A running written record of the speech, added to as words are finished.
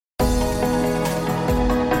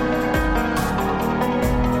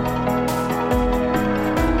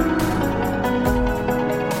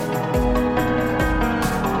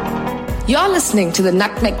You're listening to the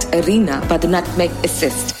Nutmegged Arena by the Nutmeg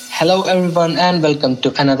Assist. Hello everyone and welcome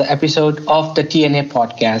to another episode of the TNA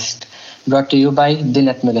podcast, brought to you by the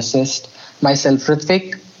Nutmeg Assist. Myself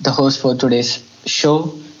Ritvik, the host for today's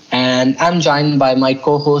show, and I'm joined by my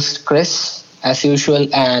co-host Chris as usual,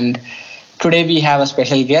 and today we have a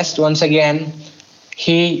special guest once again.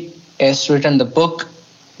 He has written the book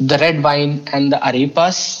The Red Wine and the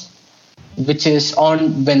Arepas, which is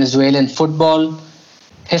on Venezuelan football.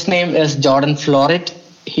 His name is Jordan Florit.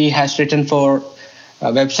 He has written for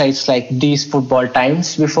websites like These Football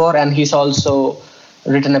Times before, and he's also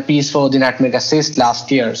written a piece for the Nutmeg Assist last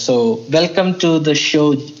year. So welcome to the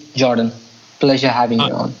show, Jordan. Pleasure having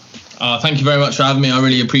you on. Thank you very much for having me. I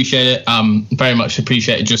really appreciate it. Very much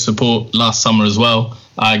appreciated your support last summer as well.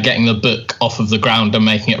 Getting the book off of the ground and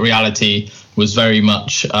making it reality was very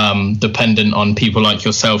much dependent on people like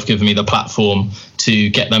yourself giving me the platform to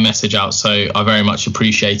get their message out. So I very much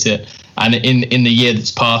appreciate it. And in the year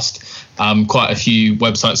that's passed, quite a few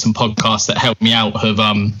websites and podcasts that helped me out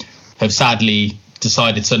have sadly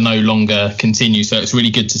decided to no longer continue. So it's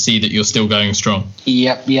really good to see that you're still going strong.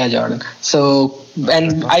 Yeah, Jordan. So,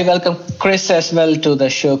 and I welcome Chris as well to the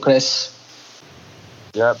show, Chris.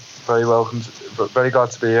 Yeah, very welcome. Very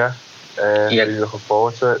glad to be here. Really looking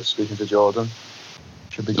forward to it. Speaking to Jordan,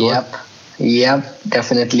 should be good. Yep,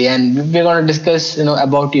 definitely. And we're going to discuss,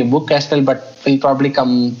 about your book as well, but we'll probably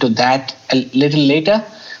come to that a little later.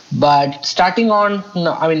 But starting on,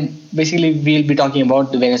 basically we'll be talking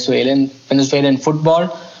about the Venezuelan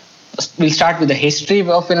football. We'll start with the history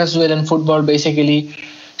of Venezuelan football, basically.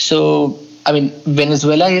 So,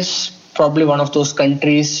 Venezuela is probably one of those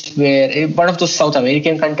South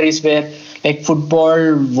American countries where like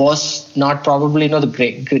football was not probably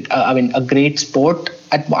a great sport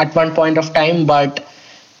at one point of time, but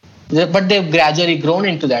they've gradually grown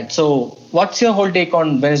into that. So what's your whole take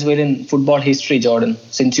on Venezuelan football history, Jordan,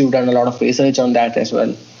 since you've done a lot of research on that as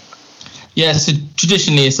well? Yeah, so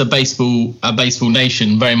traditionally it's a baseball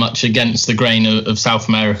nation, very much against the grain of South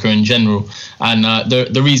America in general. And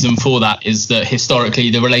the reason for that is that historically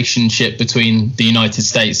the relationship between the United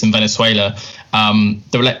States and Venezuela,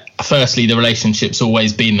 firstly, the relationship's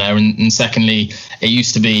always been there. And secondly, it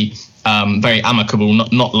used to be very amicable,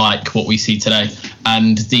 not like what we see today.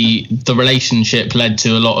 And the relationship led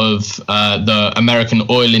to a lot of the American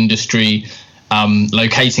oil industry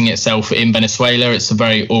locating itself in Venezuela. It's a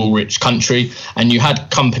very oil-rich country, and you had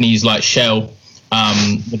companies like Shell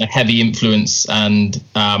with a heavy influence and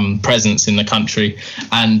presence in the country,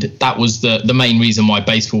 and that was the main reason why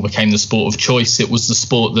baseball became the sport of choice. It was the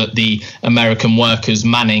sport that the American workers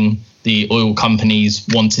manning the oil companies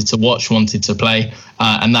wanted to watch, wanted to play,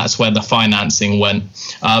 and that's where the financing went.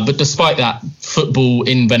 But despite that, football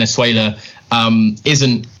in Venezuela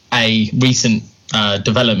isn't a recent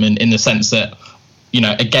development in the sense that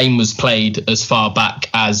a game was played as far back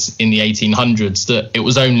as in the 1800s, that it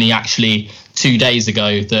was only actually 2 days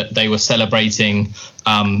ago that they were celebrating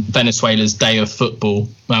Venezuela's Day of Football,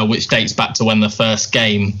 which dates back to when the first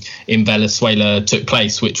game in Venezuela took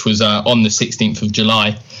place, which was on the 16th of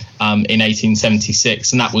July in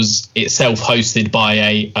 1876. And that was itself hosted by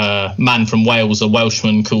a man from Wales, a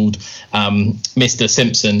Welshman called Mr.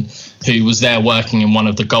 Simpson, who was there working in one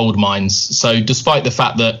of the gold mines. So despite the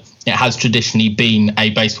fact that it has traditionally been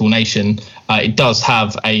a baseball nation, it does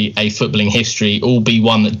have a footballing history, albeit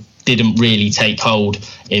one that didn't really take hold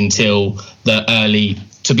until the early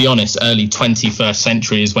 21st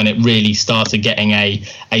century is when it really started getting a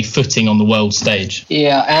footing on the world stage.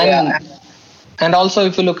 And also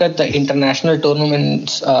if you look at the international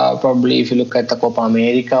tournaments, probably if you look at the Copa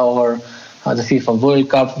America or the FIFA World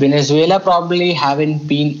Cup, Venezuela probably haven't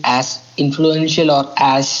been as influential or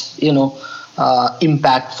as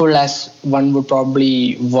impactful as one would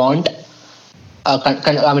probably want.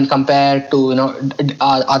 Compared to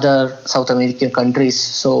other South American countries.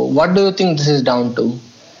 So what do you think this is down to?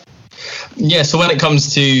 Yeah, so when it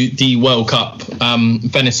comes to the World Cup,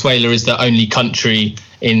 Venezuela is the only country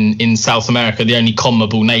in South America, the only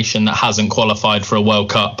CONMEBOL nation that hasn't qualified for a World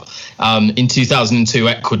Cup. In 2002,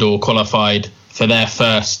 Ecuador qualified for their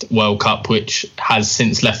first World Cup, which has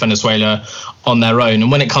since left Venezuela on their own.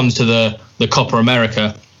 And when it comes to the Copa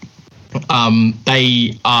America,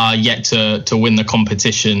 they are yet to win the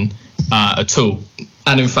competition at all.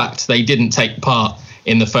 And in fact, they didn't take part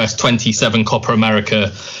in the first 27 Copa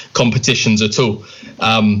America competitions at all.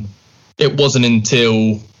 It wasn't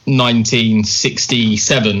until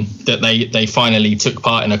 1967 that they finally took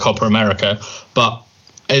part in a Copa America. But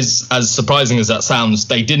as surprising as that sounds,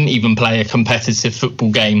 they didn't even play a competitive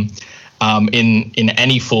football game in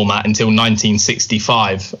any format until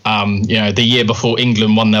 1965. The year before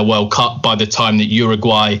England won their World Cup, by the time that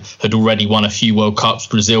Uruguay had already won a few World Cups,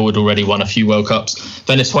 Brazil had already won a few World Cups,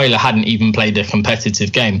 Venezuela hadn't even played a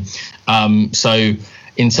competitive game. So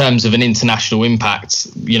in terms of an international impact,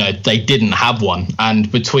 they didn't have one.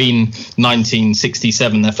 And between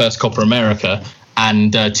 1967, their first Copa America,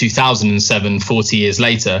 and 2007, 40 years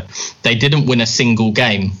later, they didn't win a single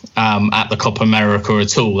game at the Copa America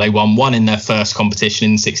at all. They won one in their first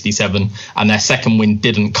competition in 67, and their second win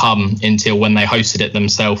didn't come until when they hosted it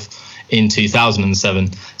themselves in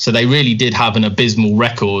 2007. So they really did have an abysmal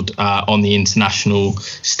record on the international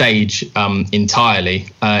stage entirely.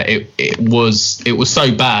 It was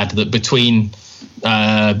so bad that between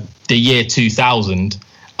the year 2000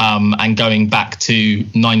 and going back to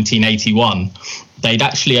 1981, they'd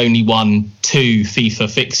actually only won 2 FIFA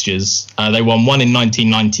fixtures. They won one in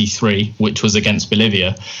 1993, which was against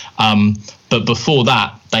Bolivia. But before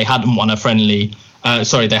that, they hadn't won a friendly.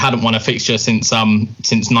 They hadn't won a fixture since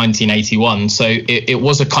 1981. So it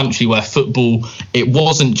was a country where football, it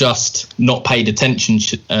wasn't just not paid attention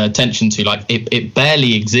to. Like it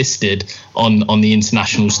barely existed on the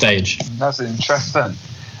international stage. That's interesting.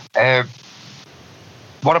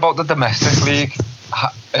 What about the domestic league?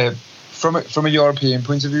 From a European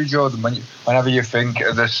point of view, Jordan, whenever you think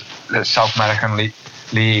of the South American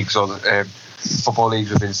leagues or the football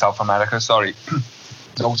leagues within South America,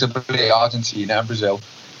 notably Argentina and Brazil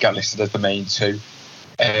get listed as the main two.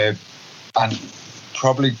 And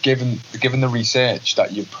probably given the research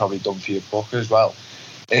that you've probably done for your book as well,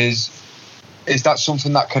 is that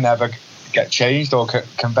something that can ever get changed, or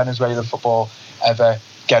can Venezuela football ever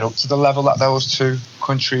get up to the level that those two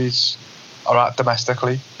countries are at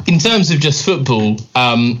domestically? In terms of just football,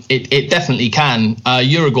 it definitely can.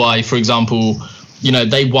 Uruguay, for example,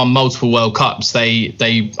 they won multiple World Cups.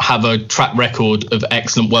 They have a track record of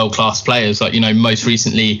excellent world-class players, like most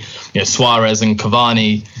recently Suarez and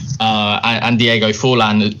Cavani and Diego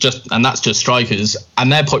Forlan, and that's just strikers.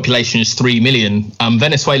 And their population is 3 million.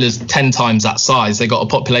 Venezuela's 10 times that size. They got a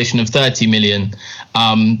population of 30 million.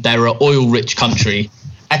 They're an oil-rich country.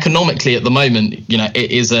 Economically, at the moment,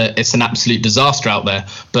 it's an absolute disaster out there.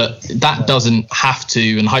 But that doesn't have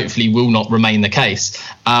to, and hopefully will not remain the case.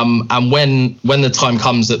 And when the time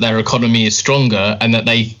comes that their economy is stronger and that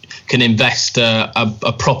they can invest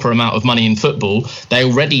a proper amount of money in football, they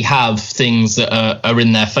already have things that are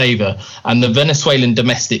in their favour. And the Venezuelan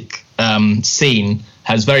domestic scene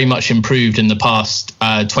has very much improved in the past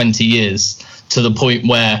 20 years, to the point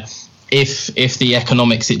where if the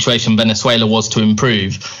economic situation in Venezuela was to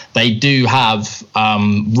improve, they do have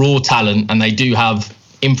raw talent and they do have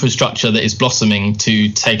infrastructure that is blossoming to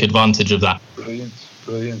take advantage of that. Brilliant.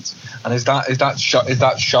 And is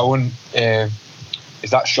that shown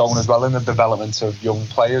as well in the development of young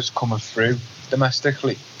players coming through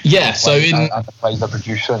domestically? Yeah, so and the players they're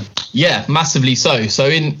producing. Yeah, massively so. So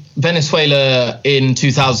in Venezuela in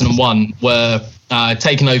 2001 were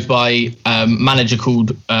taken over by a manager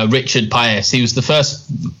called Richard Paez. He was the first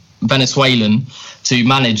Venezuelan to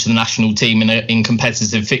manage the national team in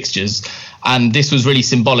competitive fixtures. And this was really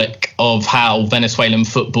symbolic of how Venezuelan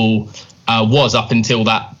football was up until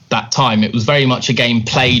that time. It was very much a game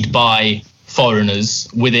played by foreigners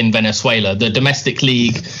within Venezuela. The domestic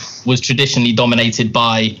league was traditionally dominated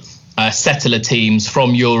by settler teams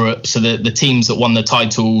from Europe. So the teams that won the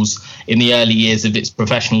titles in the early years of its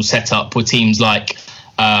professional setup were teams like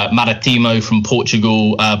Maritimo from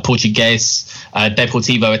Portugal, Portuguese,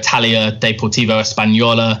 Deportivo Italia, Deportivo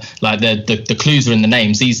Española. Like the clues are in the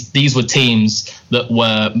names. These were teams that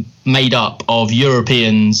were made up of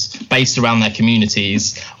Europeans based around their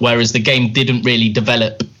communities, whereas the game didn't really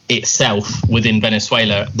develop itself within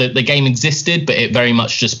Venezuela. The game existed, but it very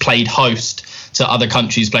much just played host to other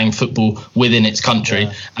countries playing football within its country.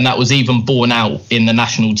 Yeah. And that was even borne out in the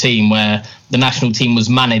national team, where the national team was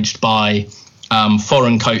managed by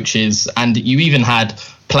foreign coaches, and you even had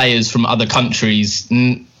players from other countries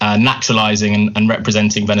naturalizing and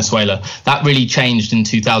representing Venezuela. That really changed in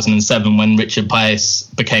 2007 when Richard Paez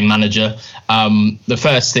became manager. One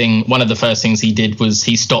of the first things he did was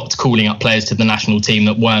he stopped calling up players to the national team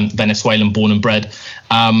that weren't Venezuelan born and bred,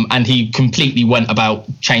 and he completely went about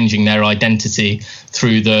changing their identity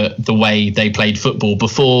through the way they played football.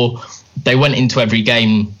 Before, they went into every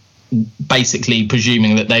game basically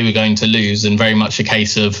presuming that they were going to lose, and very much a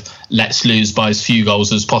case of let's lose by as few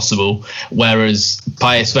goals as possible, whereas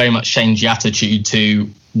Paez very much changed the attitude to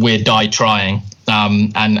we're die trying,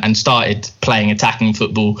 and started playing attacking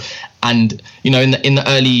football. And in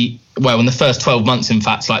the first 12 months, in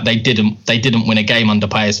fact, like they didn't win a game under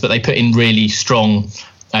Paez, but they put in really strong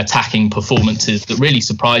attacking performances that really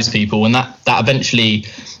surprised people, and that eventually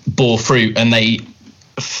bore fruit, and they,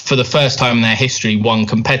 for the first time in their history, won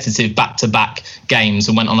competitive back-to-back games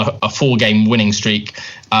and went on a 4-game winning streak,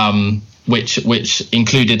 which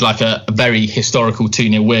included like a very historical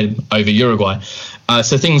 2-0 win over Uruguay.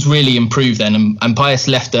 So things really improved then, and Paes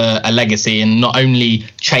left a legacy in not only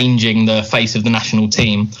changing the face of the national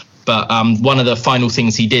team, but one of the final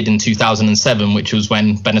things he did in 2007, which was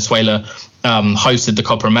when Venezuela hosted the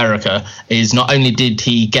Copa America, is not only did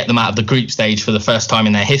he get them out of the group stage for the first time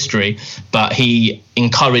in their history, but he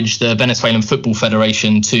encouraged the Venezuelan Football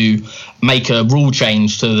Federation to make a rule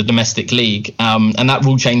change to the domestic league. And that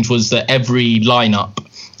rule change was that every lineup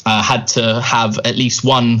had to have at least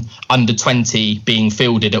one under-20 being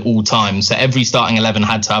fielded at all times. So every starting 11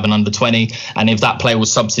 had to have an under-20, and if that player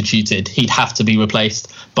was substituted, he'd have to be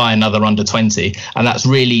replaced by another under-20. And that's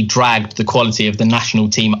really dragged the quality of the national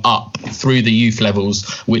team up through the youth levels,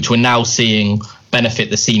 which we're now seeing benefit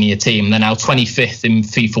the senior team. They're now 25th in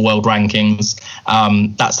FIFA World Rankings.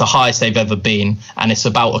 That's the highest they've ever been, and it's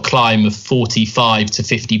about a climb of 45 to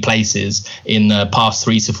 50 places in the past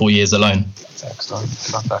 3 to 4 years alone. That's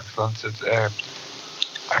excellent.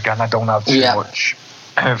 Again, I don't have too much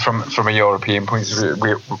from a European point of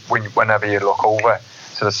view. Whenever you look over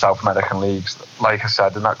to the South American leagues, like I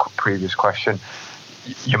said in that previous question,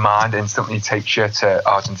 your mind instantly takes you to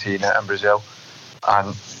Argentina and Brazil,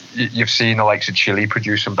 and you've seen the likes of Chile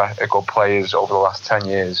producing good players over the last 10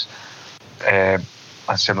 years, and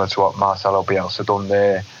similar to what Marcelo Bielsa done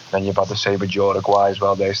there. Then you've had the same with Uruguay as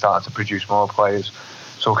well. They're starting to produce more players.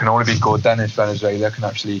 So it can only be good then if Venezuela can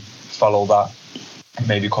actually follow that and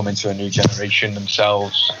maybe come into a new generation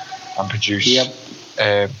themselves and produce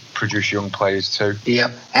young players too.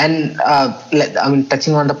 Yep. And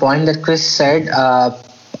touching on the point that Chris said,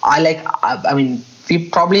 we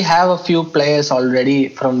probably have a few players already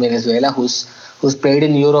from Venezuela who's played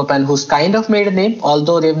in Europe and who's kind of made a name,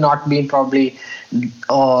 although they've not been probably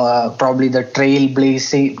the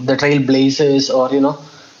trailblazers or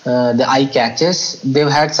the eye catchers. They've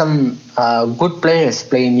had some good players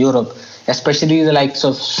play in Europe, especially the likes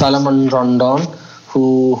of Salomon Rondon,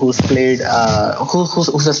 who's played,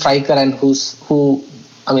 who's a striker and who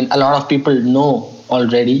a lot of people know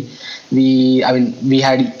already. We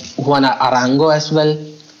had Juan Arango as well,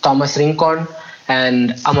 Thomas Rincon,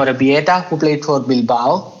 and Amora Bieta, who played for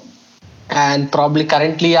Bilbao. And probably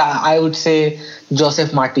currently, I would say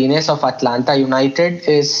Joseph Martinez of Atlanta United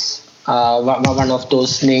is one of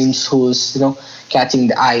those names who's catching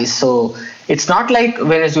the eye. So it's not like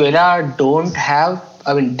Venezuela did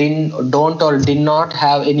not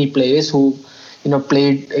have any players who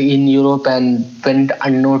played in Europe and went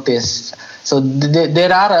unnoticed. So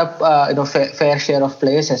there are a fair share of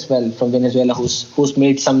players as well from Venezuela who's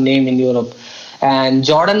made some name in Europe. And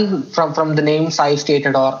Jordan, from the names I've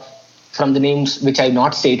stated or from the names which I've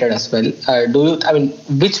not stated as well,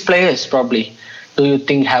 which players probably do you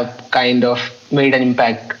think have kind of made an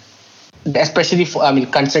impact, especially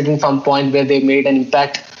considering from point where they made an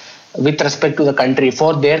impact with respect to the country,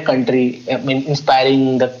 for their country,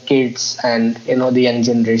 inspiring the kids and the young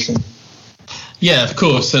generation? Yeah, of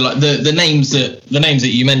course. So like the names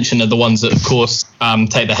that you mentioned are the ones that, of course,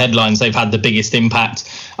 take the headlines. They've had the biggest impact.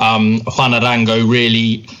 Juan Arango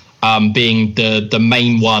really being the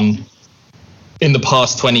main one in the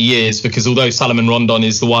past 20 years, because although Salomon Rondon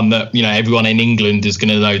is the one that everyone in England is going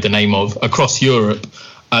to know the name of, across Europe,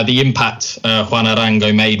 the impact Juan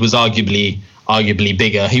Arango made was arguably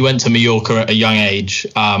bigger. He went to Mallorca at a young age.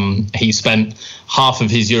 He spent half of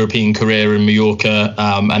his European career in Mallorca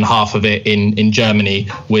and half of it in Germany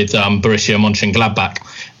with Borussia Mönchengladbach.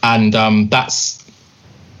 And that's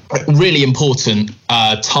a really important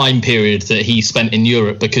time period that he spent in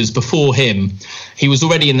Europe, because before him, he was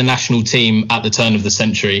already in the national team at the turn of the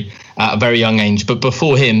century at a very young age. But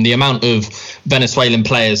before him, the amount of Venezuelan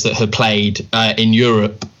players that had played in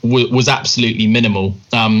Europe was absolutely minimal.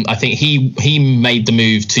 I think he made the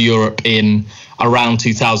move to Europe in around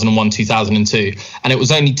 2001, 2002. And it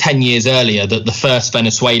was only 10 years earlier that the first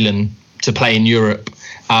Venezuelan to play in Europe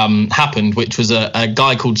happened, which was a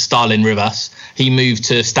guy called Stalin Rivas. He moved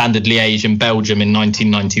to Standard Liège in Belgium in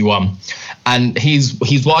 1991. And he's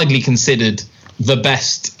widely considered the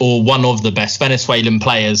best, or one of the best, Venezuelan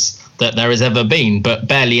players that there has ever been, but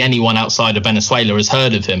barely anyone outside of Venezuela has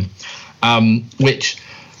heard of him, which,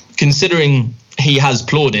 considering he has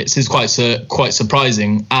plaudits, is quite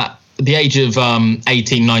surprising. At the age of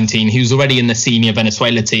 18, 19, he was already in the senior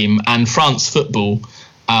Venezuela team, and France Football,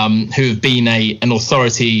 who have been an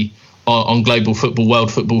authority on global football,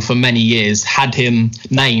 world football for many years, had him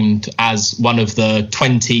named as one of the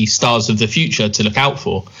 20 stars of the future to look out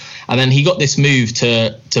for. And then he got this move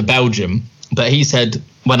to Belgium. But he said,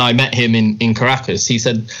 when I met him in Caracas, he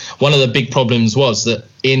said one of the big problems was that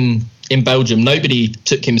in Belgium, nobody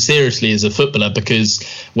took him seriously as a footballer, because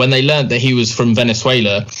when they learned that he was from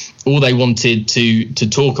Venezuela, all they wanted to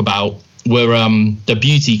talk about were the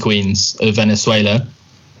beauty queens of Venezuela.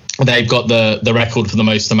 They've got the record for the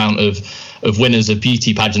most amount of winners of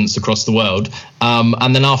beauty pageants across the world.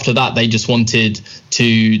 And then after that, they just wanted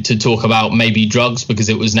to talk about maybe drugs, because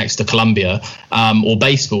it was next to Colombia, or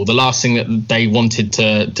baseball. The last thing that they wanted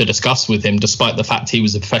to discuss with him, despite the fact he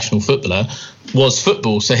was a professional footballer, was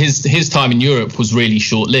football. So his time in Europe was really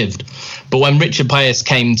short-lived. But when Richard Paes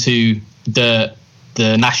came to the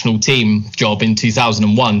national team job in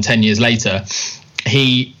 2001, 10 years later,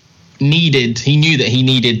 he knew that he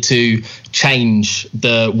needed to change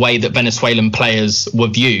the way that Venezuelan players were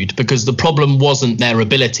viewed, because the problem wasn't their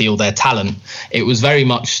ability or their talent. It was very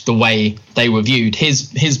much the way they were viewed.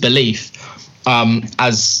 His belief,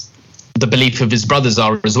 as the belief of his brothers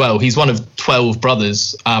are as well. He's one of 12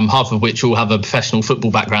 brothers, half of which all have a professional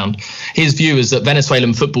football background. His view is that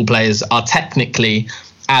Venezuelan football players are technically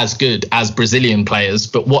as good as Brazilian players,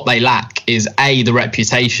 but what they lack is the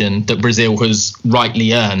reputation that Brazil has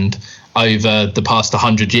rightly earned over the past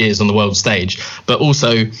 100 years on the world stage, but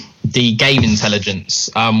also the game intelligence.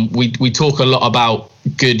 We talk a lot about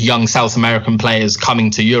good young South American players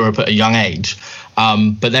coming to Europe at a young age,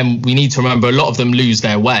 but then we need to remember a lot of them lose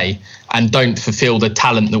their way and don't fulfill the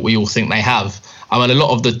talent that we all think they have. I mean, a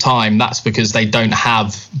lot of the time that's because they don't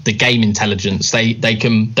have the game intelligence. They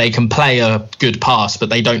can play a good pass, but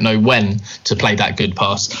they don't know when to play that good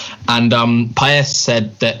pass. And Paes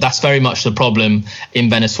said that that's very much the problem in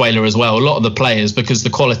Venezuela as well. A lot of the players, because the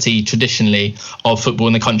quality traditionally of football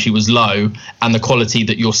in the country was low, and the quality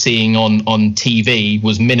that you're seeing on TV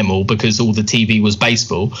was minimal because all the TV was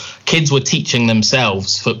baseball, kids were teaching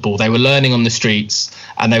themselves football. They were learning on the streets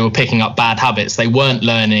and they were picking up bad habits. They weren't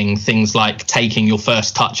learning things like taking your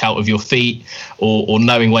first touch out of your feet or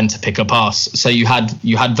knowing when to pick a pass. So you had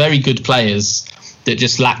very good players that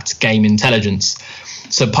just lacked game intelligence.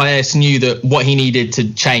 So Paes knew that what he needed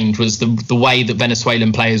to change was the way that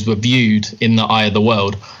Venezuelan players were viewed in the eye of the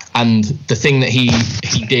world. And the thing that he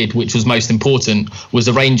did, which was most important, was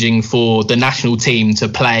arranging for the national team to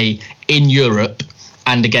play in Europe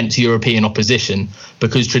and against European opposition,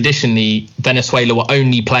 because traditionally Venezuela were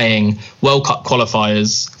only playing World Cup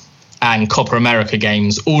qualifiers and Copa America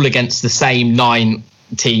games all against the same 9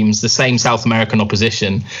 teams, the same South American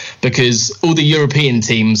opposition, because all the European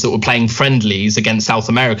teams that were playing friendlies against South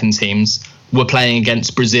American teams were playing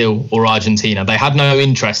against Brazil or Argentina. They had no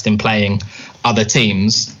interest in playing other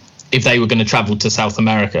teams if they were going to travel to South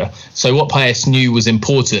America. So what Paes knew was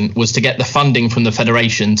important was to get the funding from the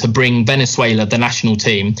federation to bring Venezuela, the national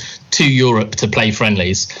team, to Europe to play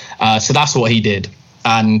friendlies. So that's what he did.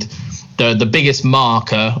 And the biggest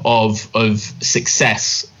marker of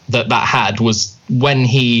success that had was when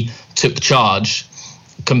he took charge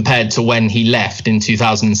compared to when he left in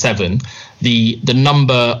 2007. The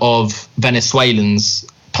number of Venezuelans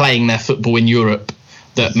playing their football in Europe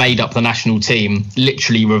that made up the national team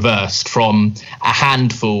literally reversed from a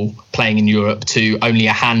handful playing in Europe to only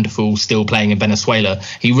a handful still playing in Venezuela.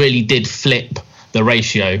 He really did flip the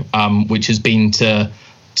ratio, which has been to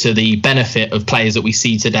the benefit of players that we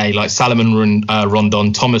see today, like Salomon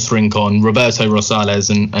Rondon, Thomas Rincon, Roberto Rosales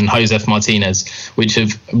and Josef Martinez, which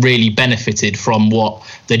have really benefited from what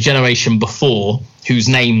the generation before, whose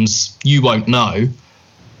names you won't know,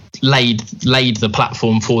 laid the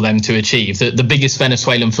platform for them to achieve. The biggest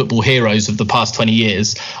Venezuelan football heroes of the past 20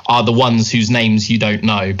 years are the ones whose names you don't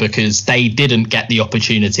know, because they didn't get the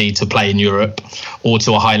opportunity to play in Europe or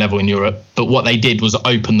to a high level in Europe. But what they did was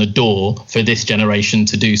open the door for this generation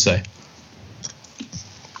to do so.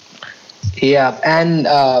 Yeah, and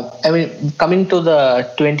I mean, coming to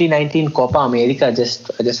the 2019 Copa America,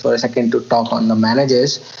 just for a second to talk on the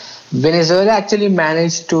managers. Venezuela actually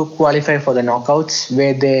managed to qualify for the knockouts,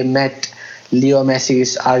 where they met Leo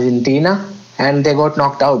Messi's Argentina, and they got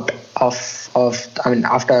knocked out after a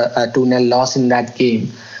 2-0 loss in that game.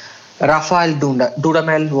 Rafael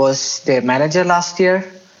Dudamel was their manager last year.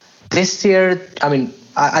 This year, I mean,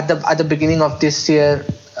 at the beginning of this year,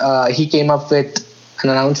 he came up with an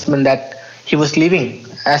announcement that he was leaving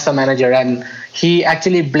as a manager, and he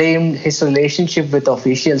actually blamed his relationship with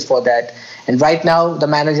officials for that. And right now, the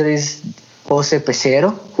manager is Jose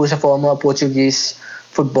Peseiro, who is a former Portuguese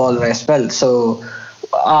footballer as well. So,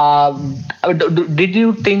 do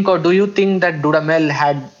you think that Dudamel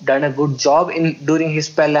had done a good job during his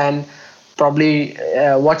spell, and probably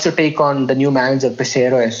what's your take on the new manager,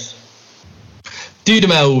 Pesero is?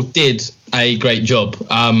 Dudamel did a great job,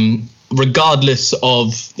 regardless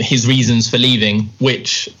of his reasons for leaving,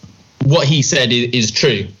 which what he said is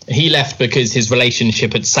true. He left because his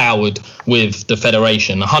relationship had soured with the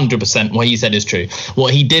federation. 100% what he said is true.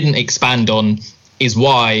 What he didn't expand on is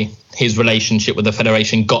why his relationship with the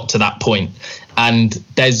federation got to that point. And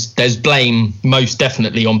there's blame most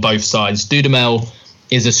definitely on both sides. Dudamel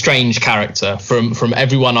is a strange character. From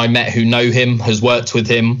everyone I met who know him, has worked with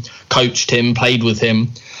him, coached him, played with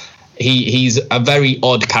him, he's a very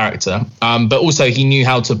odd character. But also he knew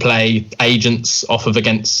how to play agents off of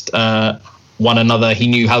against one another. He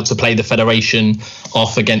knew how to play the federation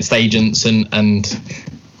off against agents and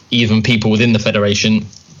even people within the federation.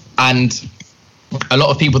 And a lot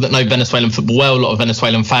of people that know Venezuelan football well, a lot of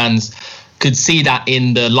Venezuelan fans, could see that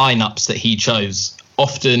in the lineups that he chose.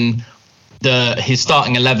 Often his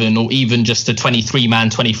starting 11, or even just the 23-man,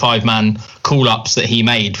 25-man call-ups that he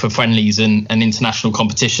made for friendlies and international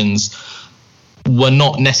competitions were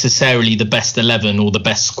not necessarily the best 11 or the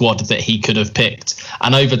best squad that he could have picked.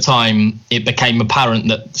 And over time, it became apparent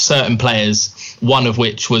that certain players, one of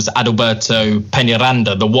which was Adalberto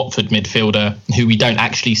Peñaranda, the Watford midfielder, who we don't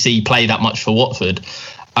actually see play that much for Watford,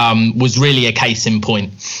 was really a case in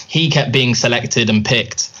point. He kept being selected and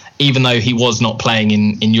picked, even though he was not playing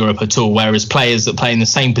in Europe at all, whereas players that play in the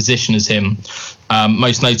same position as him,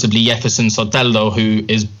 most notably Jefferson Soteldo, who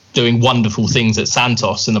is doing wonderful things at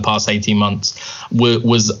Santos in the past 18 months,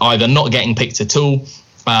 was either not getting picked at all,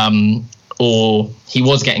 or he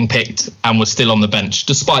was getting picked and was still on the bench,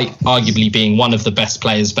 despite arguably being one of the best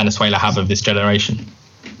players Venezuela have of this generation.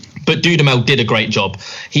 But Dudamel did a great job.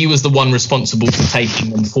 He was the one responsible for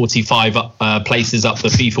taking them 45 places up the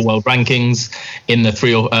FIFA World Rankings in the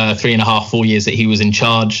 3.5-4 years that he was in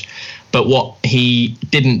charge. But what he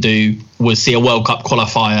didn't do was see a World Cup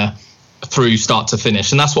qualifier through start to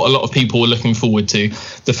finish. And that's what a lot of people were looking forward to.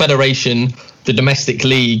 The federation, the domestic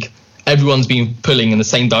league, everyone's been pulling in the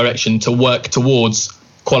same direction to work towards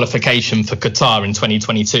qualification for Qatar in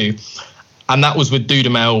 2022. And that was with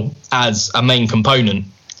Dudamel as a main component.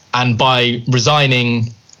 And by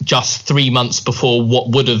resigning just 3 months before what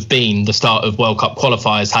would have been the start of World Cup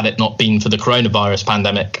qualifiers, had it not been for the coronavirus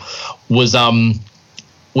pandemic,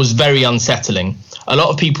 was very unsettling. A lot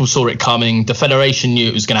of people saw it coming. The federation knew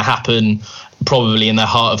it was going to happen, probably in their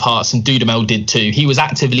heart of hearts, and Dudamel did too. He was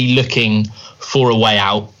actively looking for a way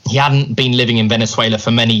out. He hadn't been living in Venezuela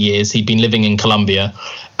for many years. He'd been living in Colombia,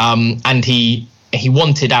 and he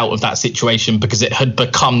wanted out of that situation because it had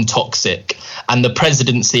become toxic, and the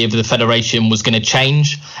presidency of the federation was going to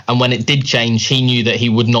change. And when it did change, he knew that he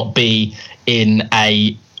would not be in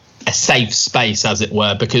a safe space, as it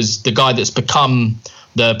were, because the guy that's become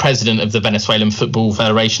the president of the Venezuelan Football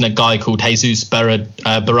Federation, a guy called Jesus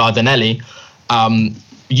Berardenelli,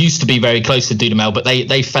 used to be very close to Dudamel, but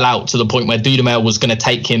they fell out to the point where Dudamel was going to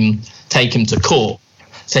take him to court.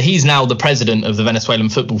 So he's now the president of the Venezuelan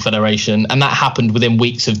Football Federation, and that happened within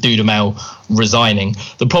weeks of Dudamel resigning.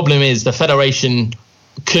 The problem is the federation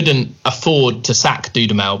couldn't afford to sack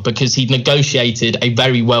Dudamel because he'd negotiated a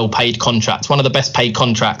very well-paid contract, one of the best paid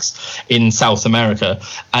contracts in South America,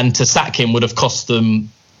 and to sack him would have cost them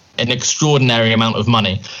an extraordinary amount of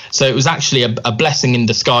money. So it was actually a blessing in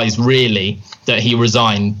disguise, really, that he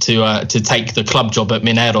resigned to take the club job at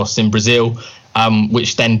Mineiros in Brazil,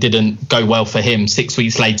 which then didn't go well for him. 6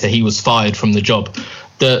 weeks later, he was fired from the job.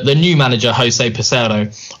 The new manager, Jose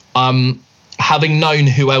Pesero, having known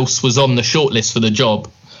who else was on the shortlist for the job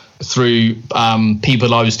through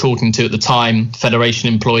people I was talking to at the time, federation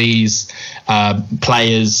employees,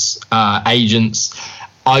 players, agents,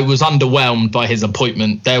 I was underwhelmed by his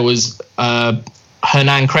appointment. There was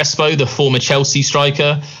Hernan Crespo, the former Chelsea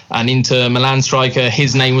striker and Inter Milan striker.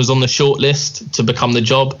 His name was on the shortlist to become the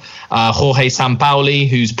job. Jorge Sampaoli,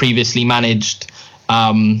 who's previously managed,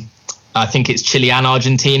 I think it's Chile and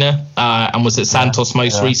Argentina, and was at Santos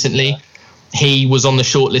most recently. He was on the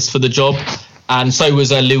shortlist for the job. And so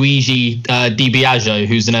was Luigi Di Biagio,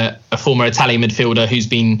 who's a former Italian midfielder who's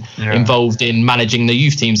been involved in managing the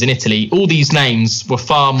youth teams in Italy. All these names were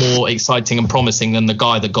far more exciting and promising than the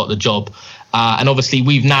guy that got the job. And obviously,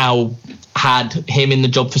 we've now had him in the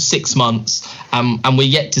job for 6 months, and we're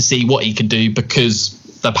yet to see what he could do because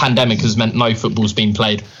the pandemic has meant no football's been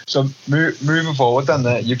played. So moving forward, then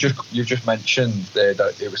you've just mentioned there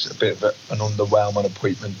that it was a bit of an underwhelming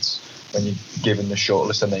appointment when you're given the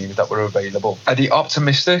shortlist of names that were available. Are you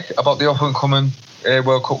optimistic about the up and coming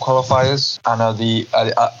World Cup qualifiers, and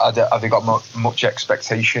have they got much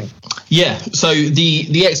expectation? Yeah, so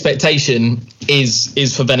the expectation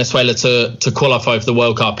is for Venezuela to qualify for the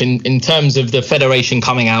World Cup. In terms of the federation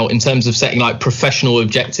coming out, in terms of setting like professional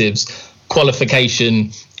objectives,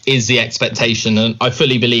 qualification is the expectation, and I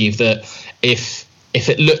fully believe that if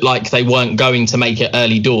it looked like they weren't going to make it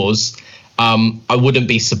early doors, I wouldn't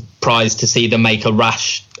be surprised to see them make a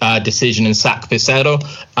rash decision and sack Pizarro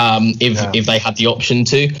if they had the option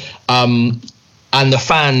to. And the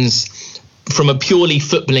fans, from a purely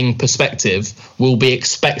footballing perspective, will be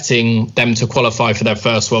expecting them to qualify for their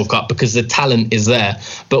first World Cup because the talent is there.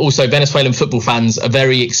 But also Venezuelan football fans are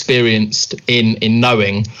very experienced in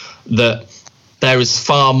knowing that there is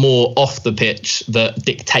far more off the pitch that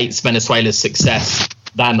dictates Venezuela's success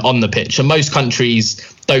than on the pitch. And most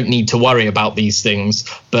countries don't need to worry about these things,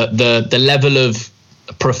 but the level of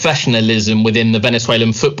professionalism within the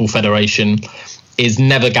Venezuelan Football Federation is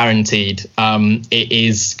never guaranteed. It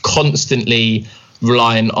is constantly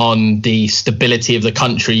reliant on the stability of the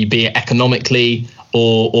country, be it economically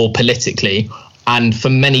or politically. And for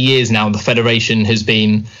many years now, the federation has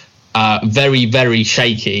been very, very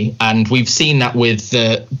shaky. And we've seen that with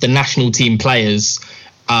the national team players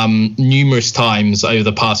numerous times over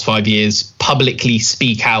the past 5 years publicly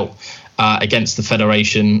speak out against the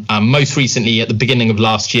federation. Most recently at the beginning of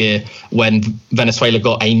last year, when Venezuela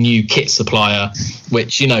got a new kit supplier,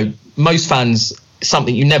 which, most fans,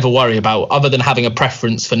 something you never worry about other than having a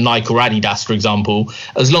preference for Nike or Adidas, for example.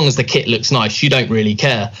 As long as the kit looks nice, you don't really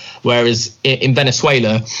care. Whereas in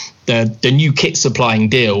Venezuela, the new kit supplying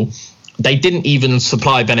deal, they didn't even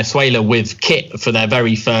supply Venezuela with kit for their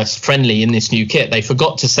very first friendly in this new kit. They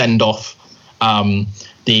forgot to send off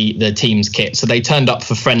the team's kit. So they turned up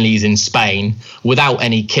for friendlies in Spain without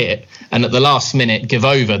any kit. And at the last minute,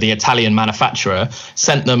 Givover, the Italian manufacturer,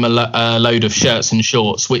 sent them a load of shirts and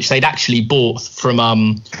shorts, which they'd actually bought from,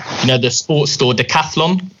 the sports store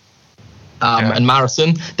Decathlon and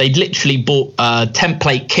Marathon. They'd literally bought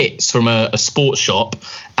template kits from a sports shop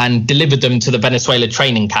and delivered them to the Venezuela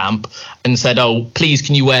training camp and said, "Oh, please,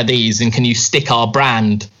 can you wear these? And can you stick our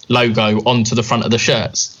brand logo onto the front of the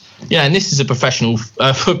shirts?" And this is a professional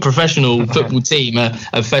football team, a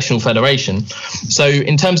professional federation. So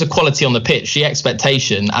in terms of quality on the pitch, the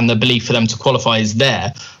expectation and the belief for them to qualify is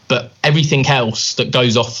there. But everything else that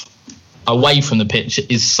goes off away from the pitch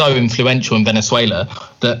is so influential in Venezuela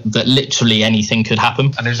that literally anything could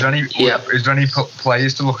happen. And is there any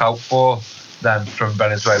players to look out for then from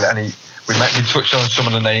Venezuela? We touched on some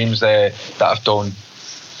of the names there that have done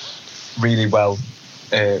really well.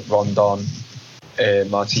 Rondon.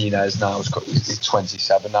 Martinez now is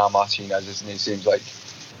 27 now. Martinez, isn't he? Seems like,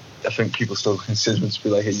 I think people still consider him to be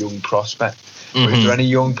like a young prospect. Mm-hmm.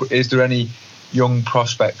 Is there any young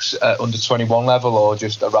prospects at under 21 level or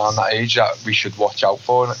just around that age that we should watch out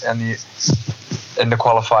for in the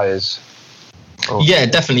qualifiers? Yeah,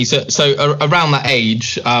 definitely. So around that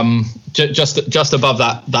age, just above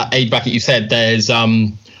that age bracket you said, there's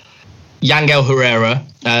Yangel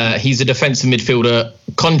Herrera. He's a defensive midfielder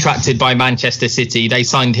contracted by Manchester City. They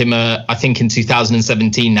signed him, I think, in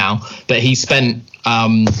 2017 now. But he spent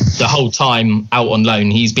the whole time out on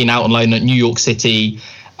loan. He's been out on loan at New York City.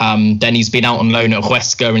 Then he's been out on loan at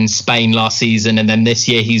Huesca in Spain last season. And then this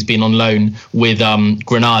year he's been on loan with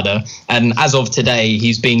Granada. And as of today,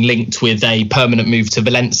 he's being linked with a permanent move to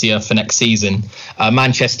Valencia for next season.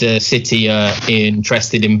 Manchester City are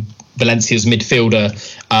interested in Valencia's midfielder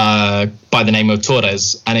by the name of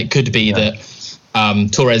Torres, and it could be that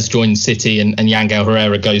Torres joins City and Yangel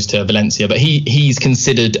Herrera goes to Valencia, but he's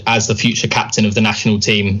considered as the future captain of the national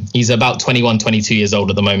team. He's about 21, 22 years old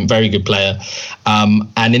at the moment, very good player.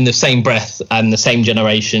 And in the same breath and the same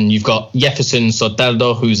generation, you've got Jefferson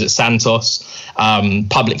Soteldo, who's at Santos,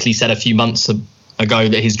 publicly said a few months ago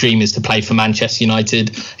that his dream is to play for Manchester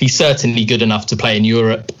United. He's certainly good enough to play in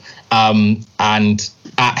Europe, and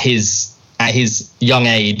at his young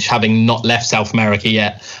age, having not left South America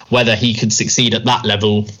yet, whether he could succeed at that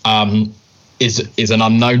level is an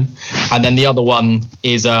unknown. And then the other one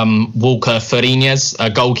is Walker Fariñas, a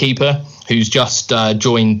goalkeeper who's just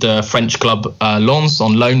joined the French club Lens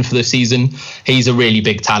on loan for the season. He's a really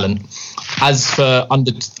big talent. As for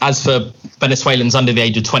Venezuelans under the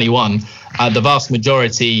age of 21, the vast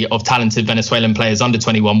majority of talented Venezuelan players under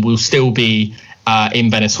 21 will still be in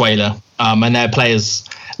Venezuela, and they're players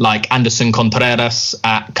like Anderson Contreras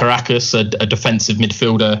at Caracas, a defensive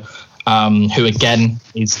midfielder who again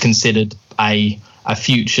is considered a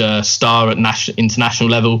future star at international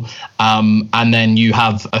level. And then you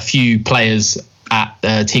have a few players at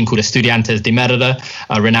a team called Estudiantes de Merida,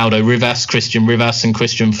 Ronaldo Rivas, Christian Rivas and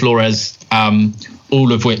Christian Flores,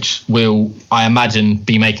 all of which will, I imagine,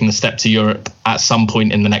 be making the step to Europe at some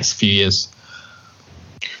point in the next few years.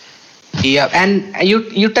 Yeah, and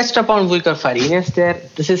you touched upon Vulgar Farines there.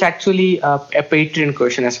 This is actually a Patreon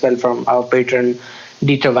question as well from our patron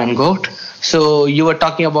Dieter Van Gogh. So you were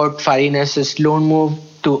talking about Farines' loan move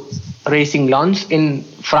to Racing Lens in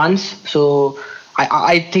France. So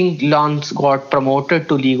I think Lens got promoted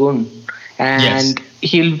to Ligue 1, and Yes.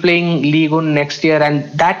 he'll be playing Ligue 1 next year, and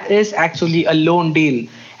that is actually a loan deal.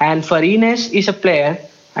 And Farines is a player.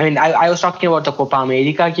 I mean, I was talking about the Copa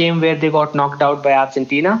America game where they got knocked out by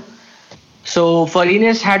Argentina. So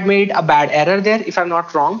Farines had made a bad error there, if I'm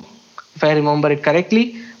not wrong, if I remember it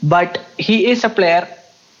correctly. But he is a player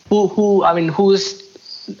who's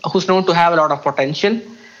known to have a lot of potential,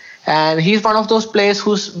 and he's one of those players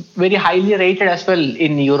who's very highly rated as well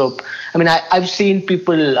in Europe. I mean, I've seen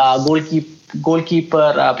people,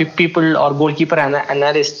 goalkeeper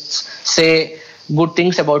analysts say good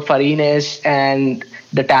things about Farines and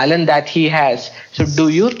the talent that he has. So do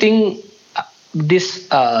you think this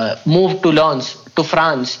move to Lens, to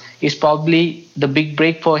France, is probably the big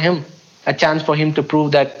break for him, a chance for him to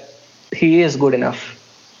prove that he is good enough?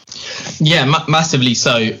 Yeah, massively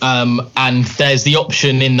so. And there's the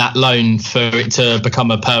option in that loan for it to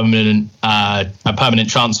become a permanent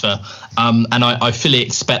transfer. And I fully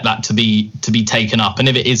expect that to be taken up. And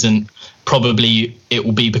if it isn't, probably it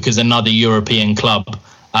will be because another European club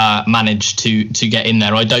managed to get in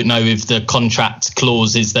there. I don't know if the contract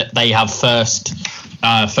clause is that they have first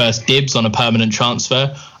dibs on a permanent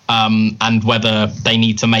transfer, and whether they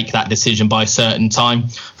need to make that decision by a certain time.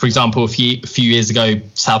 For example, a few years ago,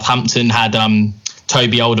 Southampton had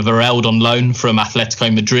Toby Alderweireld on loan from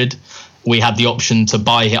Atletico Madrid. We had the option to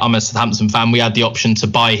buy him. I'm a Southampton fan. We had the option to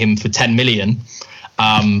buy him for 10 million.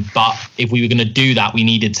 But if we were going to do that, we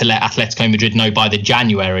needed to let Atletico Madrid know by the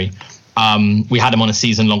January. We had him on a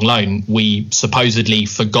season-long loan. We supposedly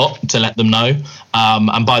forgot to let them know.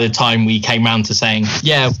 And by the time we came round to saying,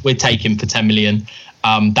 yeah, we'd take him for 10 million,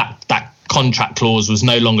 that contract clause was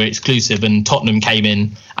no longer exclusive, and Tottenham came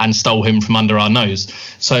in and stole him from under our nose.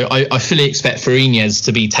 So I fully expect Farines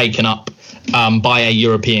to be taken up by a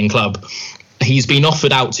European club. He's been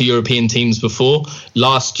offered out to European teams before.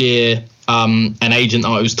 Last year, an agent that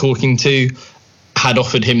I was talking to had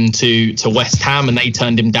offered him to West Ham, and they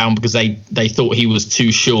turned him down because they thought he was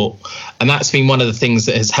too short. And that's been one of the things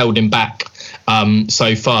that has held him back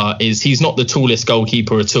so far, is he's not the tallest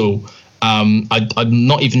goalkeeper at all. I'm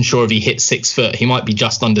not even sure if he hit 6 foot. He might be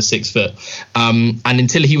just under 6 foot. And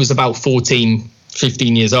until he was about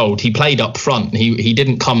 15 years old, he played up front. He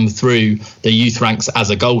didn't come through the youth ranks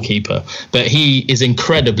as a goalkeeper, but he is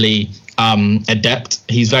incredibly adept.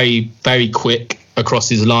 He's very, very quick across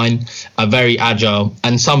his line, very agile,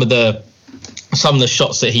 and some of the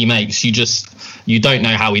shots that he makes, you don't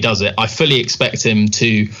know how he does it. I fully expect him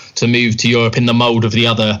to move to Europe in the mould of the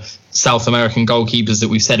other South American goalkeepers that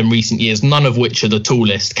we've said in recent years, none of which are the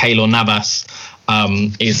tallest. Keylor Navas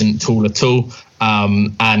isn't tall at all.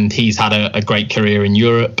 And he's had a great career in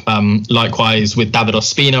Europe. Likewise with David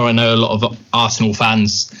Ospina, I know a lot of Arsenal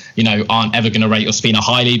fans, aren't ever going to rate Ospina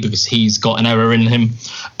highly because he's got an error in him.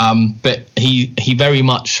 But he very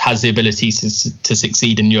much has the ability to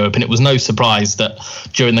succeed in Europe. And it was no surprise that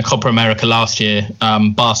during the Copa America last year,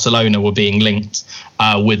 Barcelona were being linked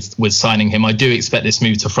with signing him. I do expect this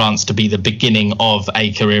move to France to be the beginning of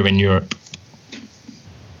a career in Europe.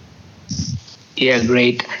 Yeah,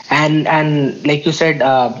 great. And like you said,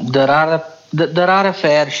 there are a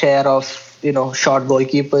fair share of short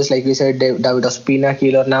goalkeepers, like we said, David Ospina,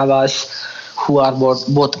 Keylor Navas, who are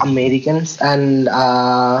both Americans, and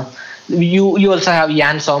you also have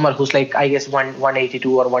Jan Sommer, who's like, I guess 182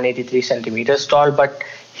 or 183 centimeters tall, but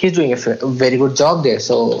he's doing a very good job there.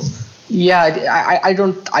 So yeah, I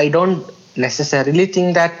don't necessarily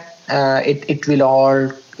think that it will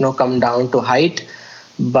all come down to height,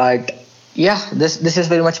 but yeah, this is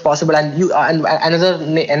very much possible. And another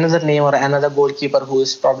name or another goalkeeper who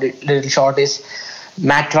is probably a little short is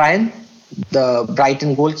Matt Ryan, the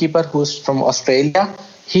Brighton goalkeeper who's from Australia.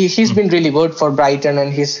 He's been really good for Brighton,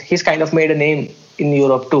 and he's kind of made a name in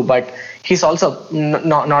Europe too. But he's also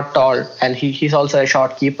not tall, and he's also a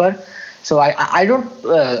short keeper. So I don't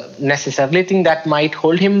necessarily think that might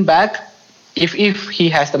hold him back if he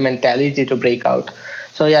has the mentality to break out.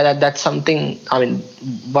 So yeah, that's something. I mean,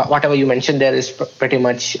 whatever you mentioned there is pretty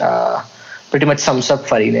much sums up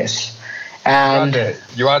Farines. And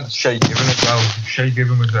you had Shay Given as well. Shay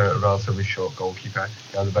Given was a relatively short goalkeeper.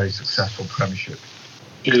 He had a very successful Premiership.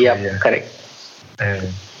 Yeah, correct.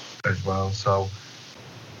 As well. So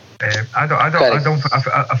I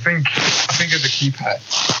think as a keeper,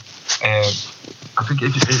 I think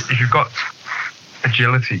if you've got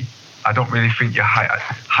agility, I don't really think your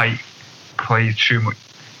height plays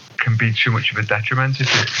can be too much of a detriment.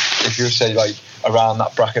 If you say like around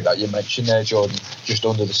that bracket that you mentioned there, Jordan, just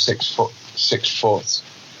under the 6 foot.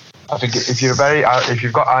 I think if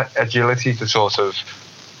you've got agility to sort of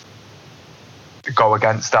go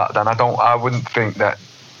against that, then I wouldn't think that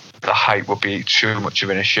the height would be too much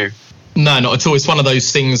of an issue. No, not at all. It's one of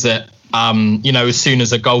those things that as soon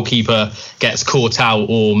as a goalkeeper gets caught out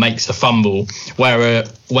or makes a fumble,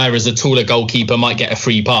 whereas a taller goalkeeper might get a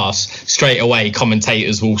free pass, straight away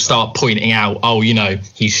commentators will start pointing out,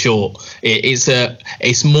 he's short.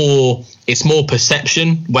 It's more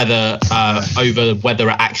perception over whether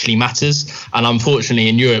it actually matters. And unfortunately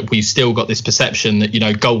in Europe we've still got this perception that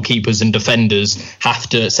goalkeepers and defenders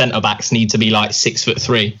centre backs need to be like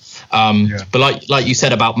 6'3". But like you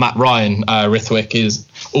said about Matt Ryan, Rithwick, is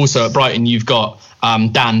also at Brighton you've got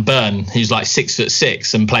Dan Burn, who's like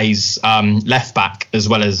 6'6" and plays left back as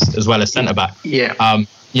well as centre back.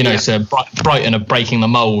 So Brighton are breaking the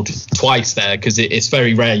mould twice there, because it's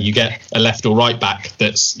very rare you get a left or right back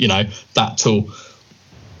that's that tall.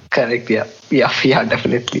 Correct. Yeah,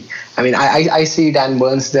 definitely. I mean, I see Dan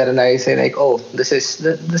Burns there, and I say like, oh, this is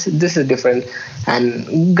different.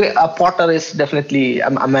 And Potter is definitely a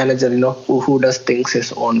manager, who does things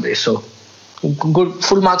his own way. So good,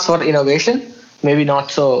 full marks for innovation. Maybe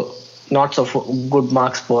not so good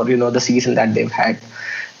marks for the season that they've had.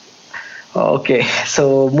 Okay,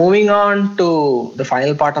 so moving on to the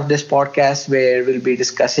final part of this podcast, where we'll be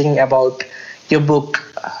discussing about your book,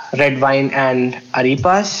 Red Wine and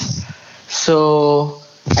Arepas. So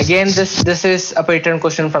again, this is a pattern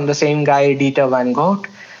question from the same guy, Dieter Van Gogh.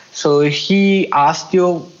 So he asked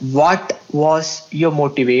you, what was your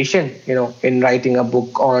motivation, in writing a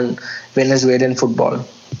book on Venezuelan football?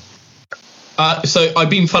 So I've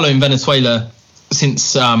been following Venezuela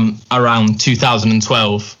since around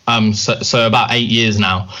 2012, so about 8 years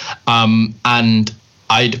now, and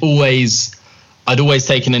I'd always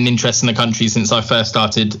taken an interest in the country since I first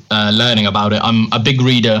started learning about it. I'm a big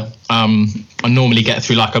reader. I normally get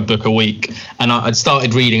through like a book a week, and I'd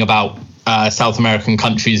started reading about South American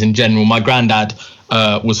countries in general. My granddad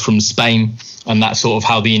was from Spain, and that's sort of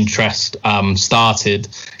how the interest started,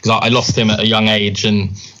 because I lost him at a young age,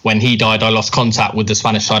 and when he died I lost contact with the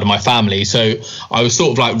Spanish side of my family, so I was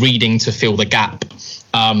sort of like reading to fill the gap,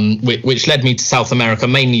 which led me to South America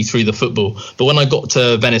mainly through the football. But when I got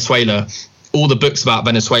to Venezuela, all the books about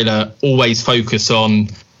Venezuela always focus on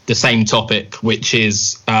the same topic, which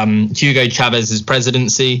is Hugo Chavez's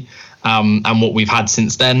presidency and what we've had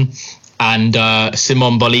since then, and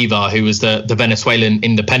Simón Bolívar, who was the Venezuelan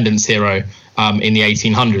independence hero in the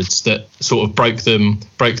 1800s that sort of broke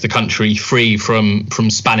the country free from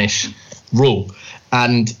Spanish rule.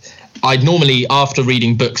 And I'd normally, after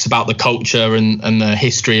reading books about the culture and the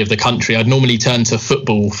history of the country, I'd normally turn to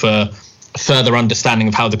football for further understanding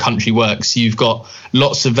of how the country works. You've got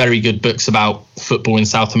lots of very good books about football in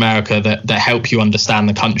South America that help you understand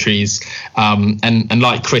the countries. And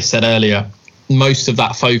like Chris said earlier, most of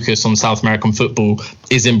that focus on South American football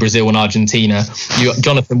is in Brazil and Argentina.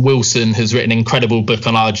 Jonathan Wilson has written an incredible book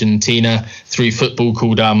on Argentina through football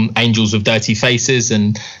called Angels with Dirty Faces,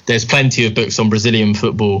 and there's plenty of books on Brazilian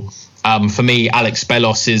football. For me, Alex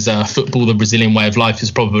Belos's Football, the Brazilian Way of Life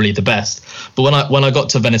is probably the best. But when I got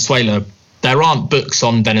to Venezuela, there aren't books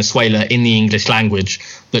on Venezuela in the English language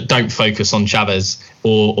that don't focus on Chavez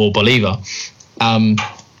or Bolívar.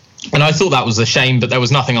 And I thought that was a shame, but there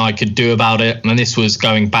was nothing I could do about it. And this was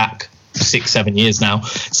going back 6-7 years now.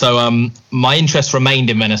 So my interest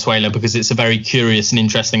remained in Venezuela because it's a very curious and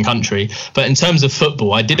interesting country. But in terms of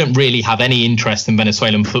football, I didn't really have any interest in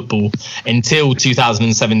Venezuelan football until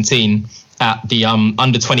 2017 at the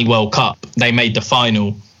Under-20 World Cup. They made the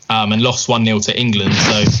final and lost 1-0 to England.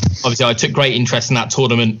 So obviously I took great interest in that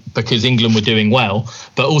tournament because England were doing well,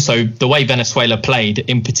 but also the way Venezuela played,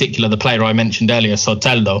 in particular the player I mentioned earlier,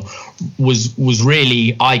 Soteldo, was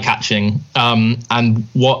really eye-catching. And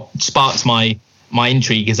what sparked my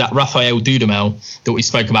intrigue is that Rafael Dudamel, that we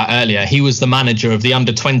spoke about earlier, he was the manager of the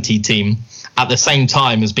Under-20 team at the same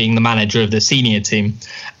time as being the manager of the senior team.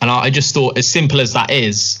 And I just thought, as simple as that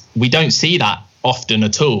is, we don't see that often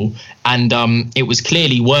at all, and it was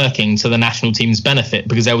clearly working to the national team's benefit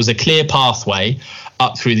because there was a clear pathway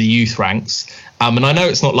up through the youth ranks, and I know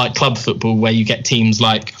it's not like club football where you get teams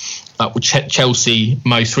like Chelsea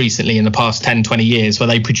most recently in the past 10-20 years where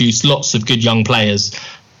they produce lots of good young players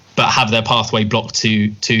but have their pathway blocked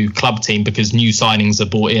to club team because new signings are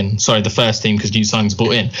brought in, the first team because new signings are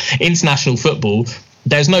brought in. International football,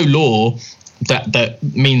 there's no law that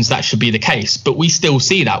means that should be the case. But we still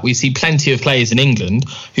see that. We see plenty of players in England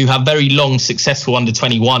who have very long, successful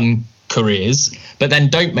under-21 careers, but then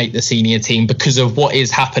don't make the senior team because of what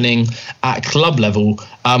is happening at club level.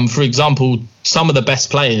 For example, some of the best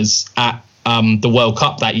players at the World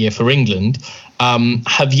Cup that year for England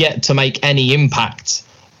have yet to make any impact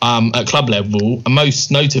at club level, most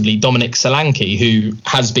notably Dominic Solanke, who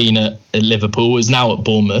has been at Liverpool, is now at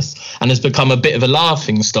Bournemouth, and has become a bit of a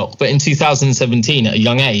laughing stock. But in 2017, at a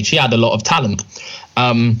young age, he had a lot of talent.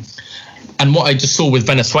 And what I just saw with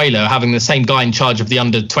Venezuela, having the same guy in charge of the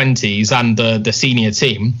under-20s and the senior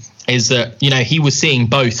team, is that, you know, he was seeing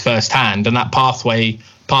both firsthand, and that pathway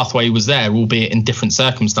was there, albeit in different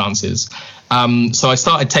circumstances. So I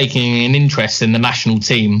started taking an interest in the national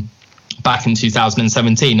team back in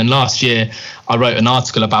 2017, and last year I wrote an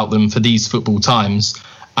article about them for These Football Times,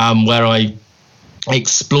 where I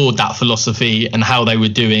explored that philosophy and how they were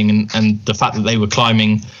doing, and the fact that they were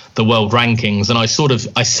climbing the world rankings. And I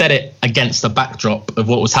set it against the backdrop of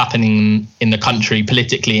what was happening in the country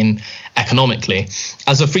politically and economically.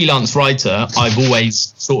 As a freelance writer, I've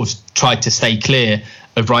always sort of tried to stay clear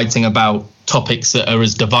of writing about topics that are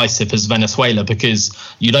as divisive as Venezuela, because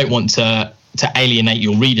you don't want to alienate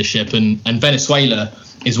your readership, and Venezuela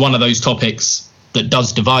is one of those topics that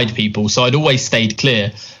does divide people. So I'd always stayed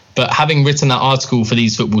clear. But having written that article for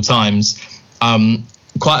These Football Times,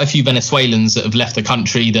 quite a few Venezuelans that have left the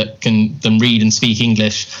country that can then read and speak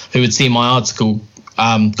English, who had seen my article,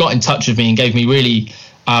 got in touch with me and gave me really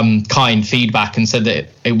kind feedback, and said that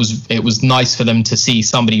it was nice for them to see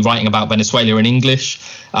somebody writing about Venezuela in English,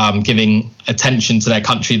 giving attention to their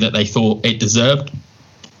country that they thought it deserved.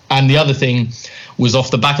 And the other thing was,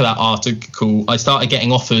 off the back of that article, I started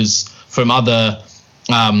getting offers from other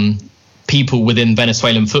people within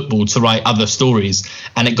Venezuelan football to write other stories.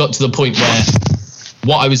 And it got to the point where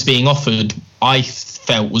what I was being offered, I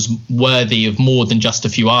felt was worthy of more than just a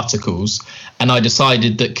few articles. And I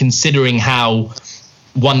decided that, considering how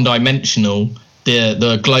one-dimensional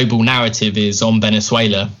the global narrative is on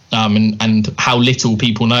Venezuela, and how little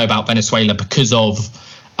people know about Venezuela because of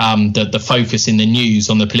the focus in the news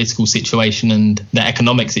on the political situation and the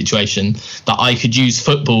economic situation, that I could use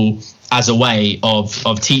football as a way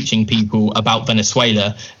of teaching people about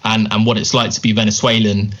Venezuela and what it's like to be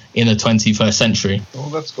Venezuelan in the 21st century. Oh,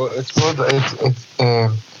 that's good. It's good.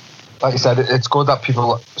 Like you said, it's good that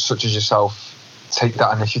people such as yourself take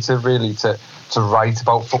that initiative, really, to write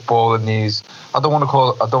about football in these. I don't want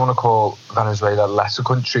to call Venezuela lesser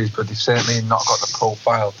countries, but they've certainly not got the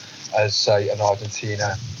profile as, say, an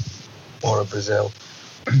Argentina or a Brazil.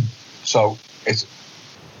 So it's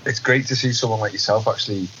great to see someone like yourself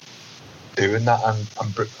actually doing that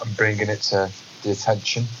and bringing it to the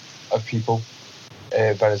attention of people,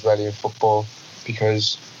 Venezuelan football,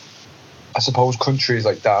 because I suppose countries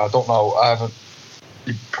like that, I don't know,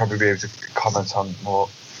 you'd probably be able to comment on more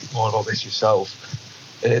about this yourself.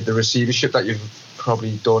 The receivership that you've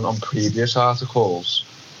probably done on previous articles,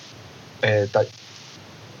 that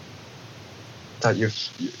you've,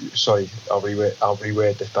 sorry, I'll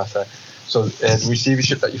reword this better. So the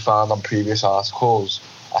receivership that you found on previous articles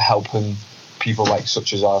are helping people like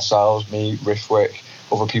such as ourselves, me, Riffwick,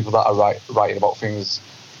 other people that are writing about things,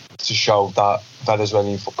 to show that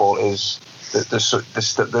Venezuelan football is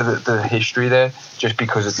the history there. Just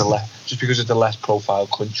because it's a less profile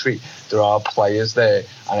country, there are players there,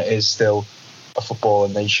 and it is still a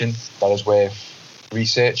footballing nation that is worth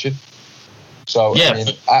researching. So yeah, I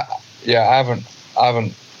mean, I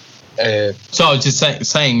haven't. So I was just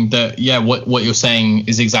saying that, yeah, what you're saying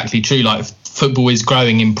is exactly true. Like, football is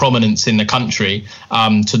growing in prominence in the country,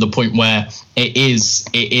 to the point where it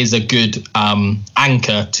is a good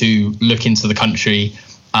anchor to look into the country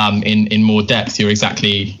in more depth. You're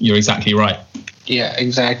exactly right. Yeah,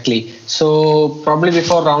 exactly. So probably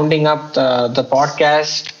before rounding up the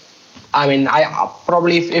podcast, I mean, I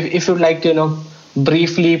probably, if you'd like to,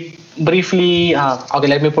 briefly, okay,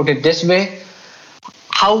 let me put it this way.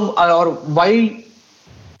 How or why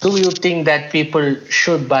do you think that people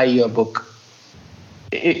should buy your book?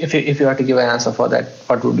 If you had to give an answer for that,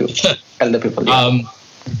 what would you tell the people?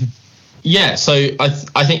 Yeah, so I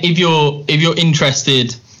think if you're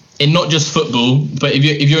interested in not just football, but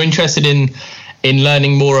if you're interested in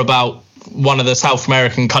learning more about one of the South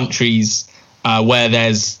American countries where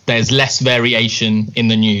there's less variation in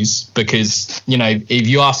the news, because if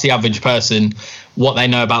you ask the average person what they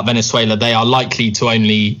know about Venezuela, they are likely to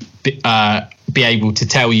only be able to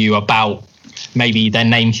tell you about maybe their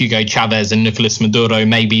name Hugo Chavez and Nicolas Maduro.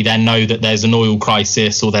 Maybe they know that there's an oil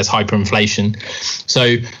crisis or there's hyperinflation.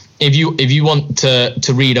 So if you want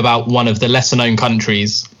to read about one of the lesser known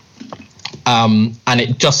countries, and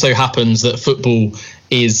it just so happens that football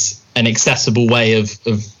is an accessible way of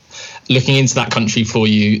looking into that country for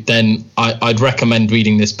you, then I'd recommend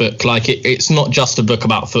reading this book. Like it's not just a book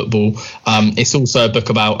about football. It's also a book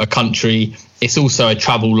about a country. It's also a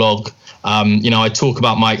travel log. I talk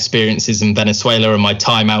about my experiences in Venezuela and my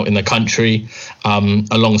time out in the country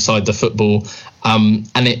alongside the football. And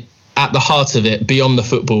it, at the heart of it, beyond the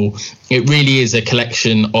football, it really is a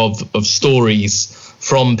collection of stories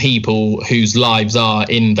from people whose lives are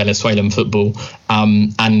in Venezuelan football,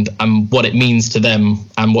 and what it means to them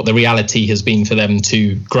and what the reality has been for them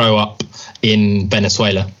to grow up in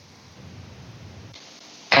Venezuela.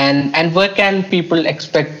 And where can people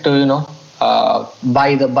expect to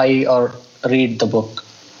buy or read the book?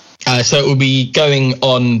 So it will be going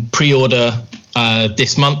on pre-order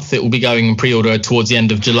this month. It will be going in pre-order towards the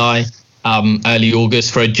end of July, early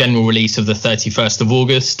August, for a general release of the 31st of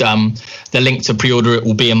August. The link to pre-order it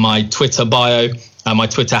will be in my Twitter bio. My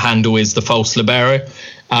Twitter handle is The False Libero.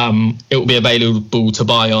 It will be available to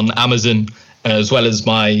buy on Amazon as well as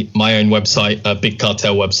my own website, Big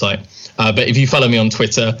Cartel website. But if you follow me on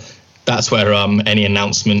Twitter, that's where any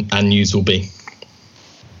announcement and news will be.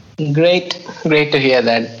 Great to hear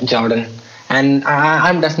that, Jordan. And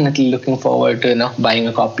I'm definitely looking forward to buying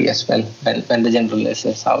a copy as well when the general release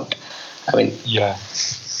is out. I mean, yeah,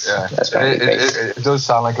 that's great. It does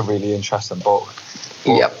sound like a really interesting book.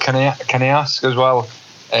 Yep. Can I ask as well?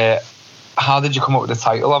 How did you come up with the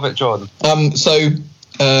title of it, Jordan?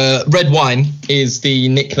 Red wine is the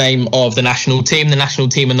nickname of the national team. The national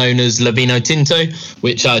team are known as La Vino Tinto,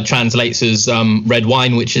 which translates as red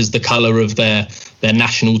wine, which is the colour of their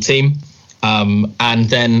national team. And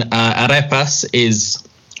then arepas is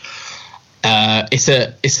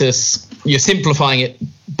you're simplifying it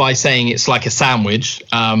by saying it's like a sandwich,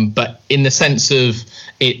 but in the sense of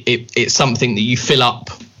it's something that you fill up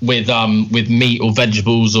with meat or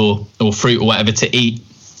vegetables or fruit or whatever to eat.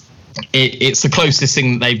 It's the closest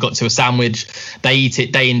thing that they've got to a sandwich. They eat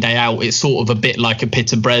it day in, day out. It's sort of a bit like a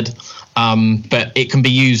pita bread, but it can be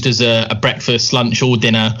used as a breakfast, lunch or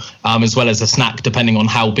dinner, as well as a snack, depending on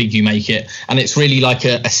how big you make it. And it's really like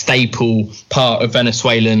a staple part of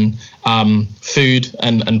Venezuelan food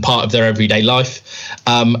and part of their everyday life.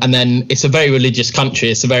 And then it's a very religious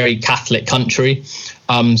country. It's a very Catholic country.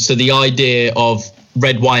 So the idea of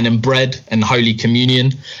red wine and bread and Holy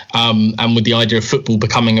Communion, and with the idea of football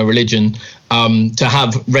becoming a religion, to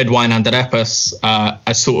have red wine and arepas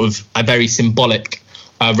as sort of a very symbolic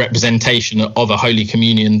representation of a Holy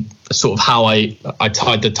Communion, sort of how I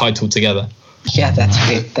tied the title together. Yeah, that's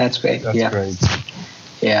great. That's great.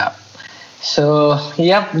 Yeah. So,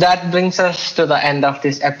 that brings us to the end of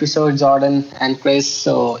this episode, Jordan and Chris.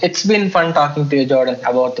 So it's been fun talking to you, Jordan,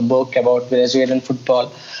 about the book, about Venezuelan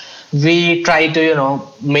football. We try to,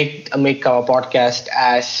 make our podcast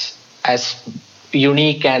as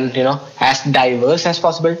unique and, as diverse as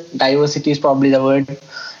possible. Diversity is probably the word.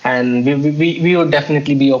 And we would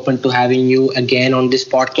definitely be open to having you again on this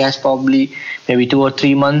podcast, probably maybe 2 or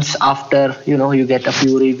 3 months after, you get a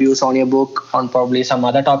few reviews on your book on probably some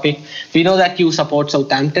other topic. We know that you support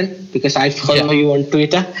Southampton because I follow you on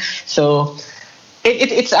Twitter. So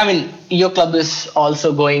it's your club is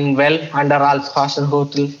also going well under Ralph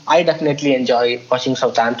Hasenhuttl. I definitely enjoy watching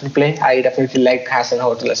Southampton play. I definitely like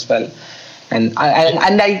Hasenhuttl as well. And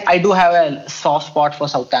I do have a soft spot for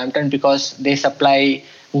Southampton because they supply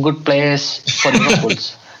good players for Liverpool.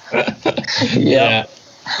 Yeah.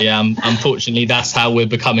 Unfortunately, that's how we're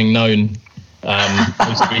becoming known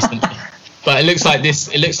most recently. But it looks like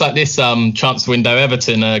this transfer window,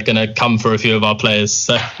 Everton are going to come for a few of our players.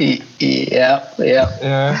 So yeah,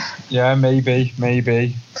 maybe.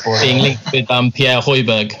 But, being linked with Pierre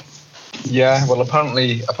Højbjerg. Yeah, well,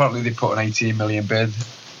 apparently they put an 18 million bid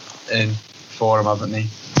in for him, haven't they?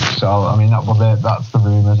 So I mean that's the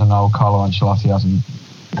rumours, and now Carlo Ancelotti has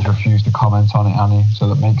refused to comment on it, Annie. So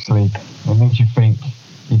that makes you think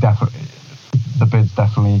the bid's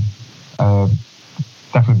definitely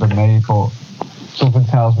been made, but something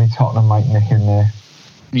tells me Tottenham might nick in there.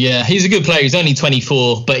 Yeah, he's a good player. He's only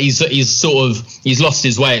 24, but he's lost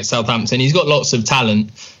his way at Southampton. He's got lots of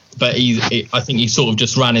talent, but I think he sort of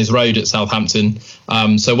just ran his road at Southampton.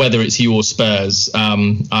 So whether it's you or Spurs,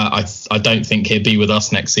 I don't think he'll be with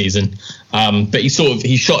us next season. But he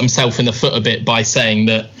shot himself in the foot a bit by saying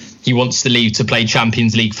that he wants to leave to play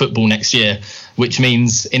Champions League football next year, which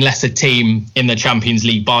means unless a team in the Champions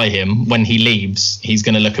League buy him when he leaves, he's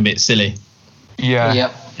going to look a bit silly.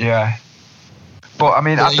 Yeah. But I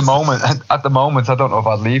mean, at the moment, I don't know if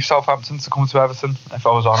I'd leave Southampton to come to Everton, if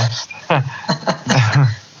I was honest.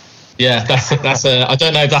 Yeah, that's I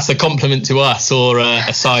don't know if that's a compliment to us or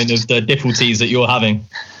a sign of the difficulties that you're having.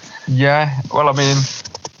 Yeah, well, I mean,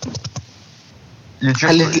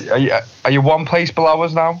 are you one place below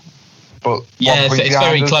us now? But yeah, it's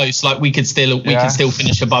very close. Like we could still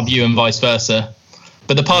finish above you and vice versa.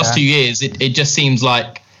 But the past 2 years, it just seems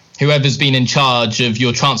like whoever's been in charge of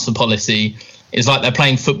your transfer policy is like they're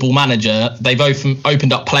playing Football Manager. They've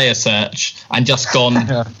opened up player search and just gone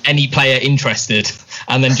any player interested,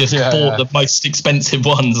 and then just bought the most expensive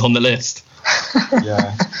ones on the list.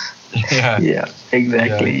 Yeah,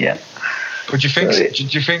 exactly. Yeah. But do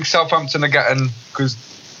you think Southampton are getting, because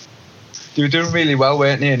they were doing really well,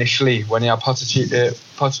 weren't they, initially when he had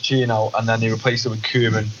Pochettino, and then they replaced it with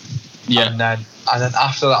Koeman. Yeah. And then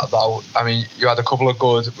after that, though, I mean, you had a couple of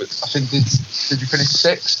good. I think did you finish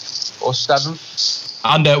 6th or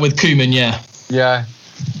 7th? With Koeman, yeah. Yeah.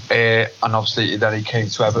 And obviously then he came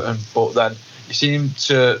to Everton, but then you seemed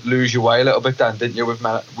to lose your way a little bit then, didn't you, with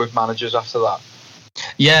managers after that?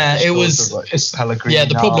 Yeah, it was.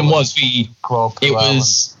 The problem was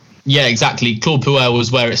exactly. Claude Puel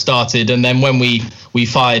was where it started, and then when we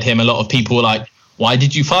fired him, a lot of people were like, "Why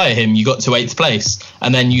did you fire him? You got to 8th place."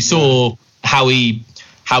 And then you saw how he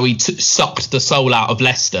sucked the soul out of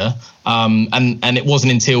Leicester, and it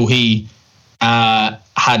wasn't until he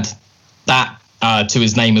had that to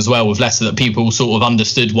his name as well with Leicester that people sort of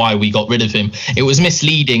understood why we got rid of him. It was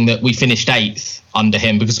misleading that we finished 8th under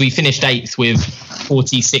him, because we finished 8th with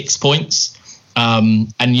 46 points.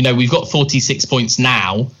 And we've got 46 points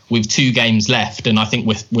now with 2 games left, and I think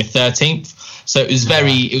we're 13th. So it was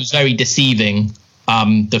very deceiving,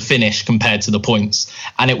 the finish compared to the points,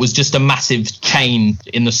 and it was just a massive change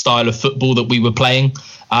in the style of football that we were playing.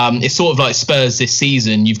 It's sort of like Spurs this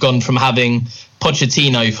season. You've gone from having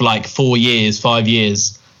Pochettino for like 5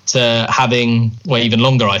 years to having, well, even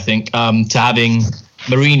longer, I think, to having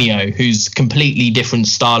Mourinho, who's completely different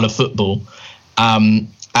style of football.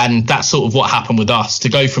 And that's sort of what happened with us. To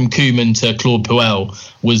go from Koeman to Claude Puel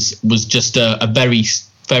was just a very,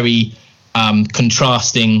 very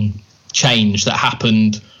contrasting change that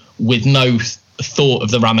happened with no thought of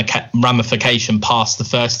the ramification past the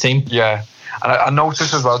first team. Yeah, and I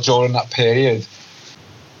noticed as well during that period,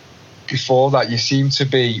 before that, there seemed to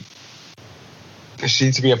be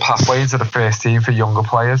a pathway into the first team for younger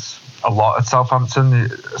players. A lot at Southampton.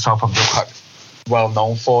 Southampton were quite well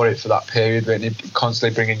known for it for that period, when they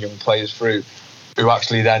constantly bringing young players through, who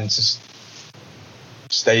actually then just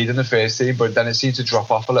stayed in the first team. But then it seemed to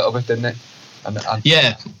drop off a little bit, didn't it? And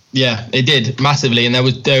yeah, it did massively, and there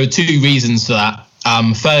were 2 reasons for that.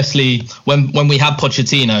 Firstly, when we had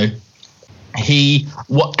Pochettino, a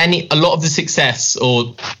lot of the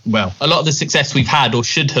success we've had or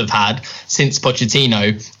should have had since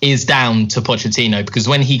Pochettino is down to Pochettino, because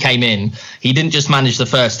when he came in, he didn't just manage the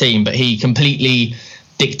first team, but he completely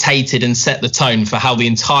dictated and set the tone for how the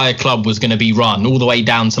entire club was going to be run, all the way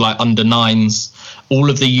down to like under 9s. All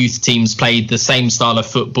of the youth teams played the same style of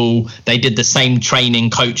football. They did the same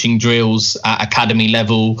training, coaching drills at academy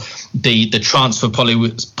level. The transfer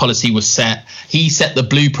policy was set. He set the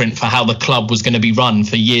blueprint for how the club was going to be run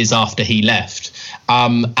for years after he left.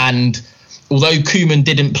 And although Koeman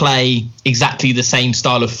didn't play exactly the same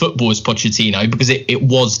style of football as Pochettino, because it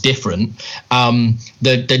was different,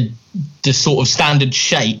 the sort of standard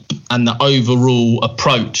shape and the overall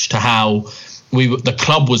approach to how the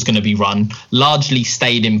club was going to be run largely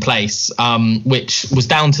stayed in place, which was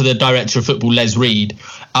down to the director of football, Les Reed.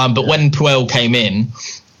 But when Puel came in,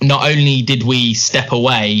 not only did we step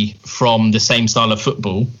away from the same style of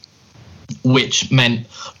football, which meant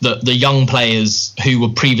that the young players who were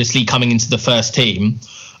previously coming into the first team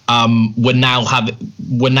were now,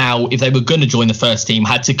 if they were going to join the first team,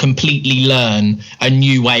 had to completely learn a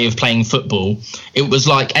new way of playing football. It was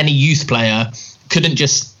like any youth player couldn't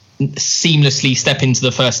just seamlessly step into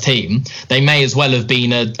the first team. They may as well have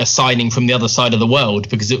been a signing from the other side of the world,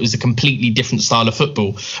 because it was a completely different style of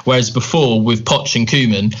football. Whereas before, with Poch and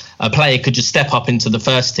Koeman, a player could just step up into the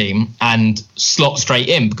first team and slot straight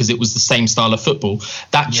in because it was the same style of football.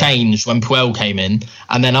 That changed when Puel came in,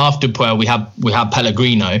 and then after Puel we had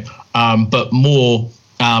Pellegrino, but more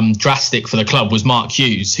drastic for the club was Mark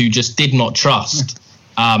Hughes, who just did not trust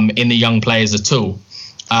in the young players at all.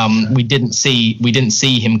 We didn't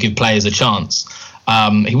see him give players a chance.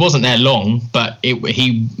 He wasn't there long, but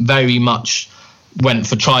he very much went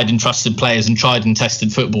for tried and trusted players and tried and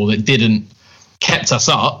tested football that kept us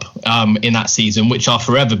up in that season, which I'll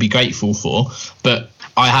forever be grateful for. But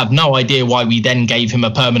I have no idea why we then gave him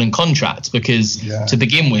a permanent contract, because to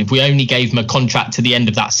begin with, we only gave him a contract to the end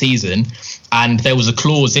of that season, and there was a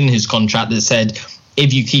clause in his contract that said,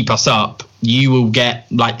 if you keep us up, you will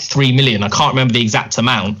get like 3 million. I can't remember the exact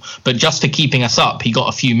amount, but just for keeping us up, he got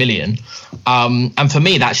a few million. And for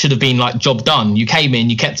me, that should have been like, job done. You came in,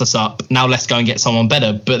 you kept us up. Now let's go and get someone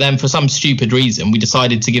better. But then for some stupid reason, we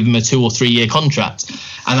decided to give him a 2 or 3 year contract.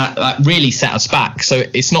 And that really set us back. So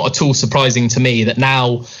it's not at all surprising to me that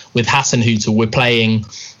now with Hasenhüttl, we're playing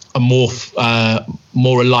a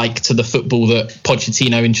more alike to the football that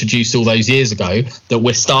Pochettino introduced all those years ago, that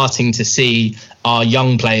we're starting to see our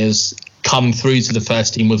young players come through to the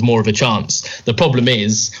first team with more of a chance. The problem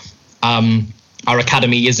is our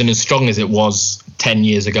academy isn't as strong as it was 10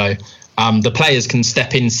 years ago. The players can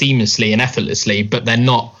step in seamlessly and effortlessly, but they're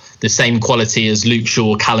not the same quality as Luke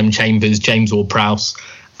Shaw, Callum Chambers, James Ward-Prowse,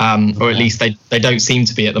 or at least they don't seem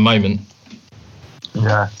to be at the moment.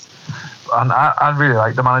 Yeah. And I really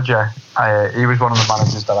like the manager. He was one of the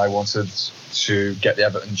managers that I wanted to get the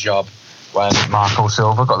Everton job when Marco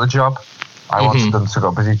Silva got the job. I wanted them to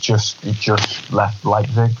go, but he just left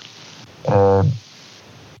Leipzig, and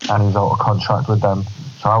he's out of contract with them.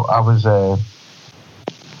 So I was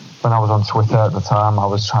when I was on Twitter at the time, I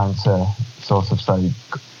was trying to sort of say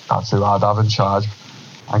that's who I'd have in charge.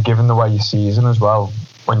 And given the way your season as well,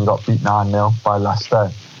 when you got beat 9-0 by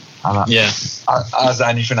Leicester. And as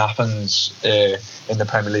anything happens in the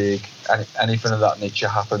Premier League, anything of that nature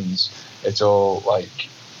happens, it's all like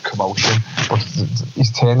commotion. But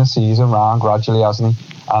he's turned the season around gradually, hasn't he?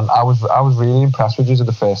 And I was really impressed with you in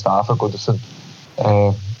the first half at Goodison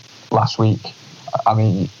last week. I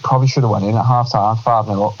mean, probably should have went in at half time,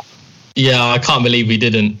 5-0 up. Yeah, I can't believe we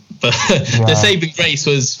didn't. But the saving grace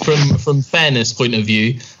was from fairness point of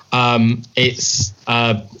view. It's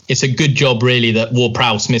a good job really that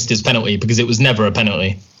Ward-Prowse missed his penalty, because it was never a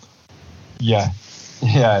penalty. Yeah,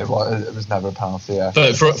 it was never a penalty. Yeah,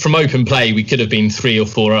 but from open play, we could have been 3 or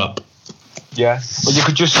 4 up. Yeah, but you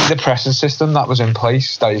could just see the pressing system that was in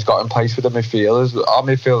place, that he's got in place with the midfielders. Our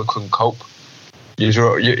midfielder couldn't cope. You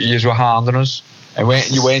were hounding us, and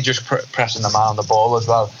you weren't just pressing them on the ball as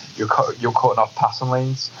well. You're cutting off passing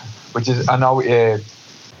lanes, which is, I know.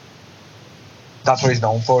 That's what he's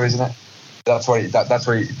known for, isn't it? That's what he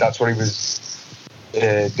was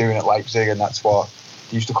doing at Leipzig, and that's what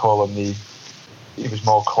he used to call him. He was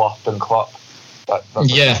more Klopp than Klopp. That's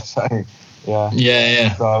yeah.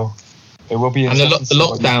 Yeah. So it will be. And the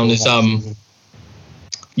lockdown is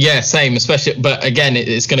same. Especially, but again,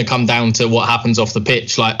 it's going to come down to what happens off the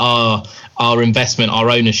pitch. Like our investment, our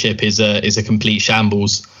ownership is a complete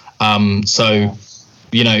shambles.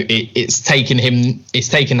 You know, it's taken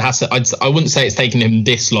Hassan. I wouldn't say it's taken him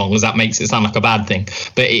this long, as that makes it sound like a bad thing.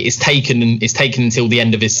 But it's taken until the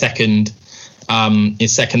end of his second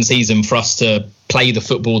season for us to play the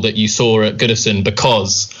football that you saw at Goodison,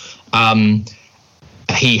 because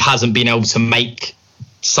he hasn't been able to make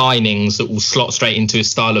signings that will slot straight into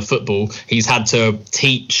his style of football. He's had to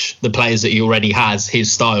teach the players that he already has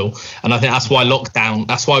his style, and I think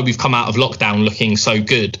that's why we've come out of lockdown looking so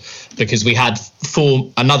good, because we had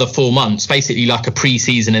another 4 months, basically like a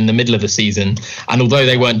pre-season in the middle of the season. And although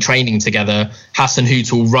they weren't training together,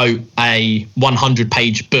 Hasenhüttl wrote a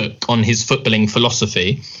 100-page book on his footballing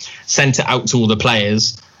philosophy, sent it out to all the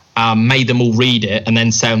players, made them all read it, and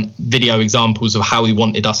then sent video examples of how he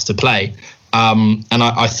wanted us to play. And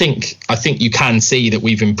I think you can see that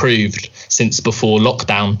we've improved since before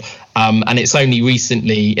lockdown. And it's only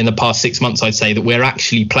recently, in the past 6 months, I'd say, that we're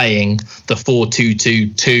actually playing the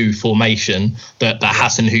 4-2-2-2 formation that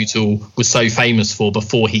Hasenhüttl was so famous for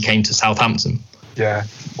before he came to Southampton. Yeah,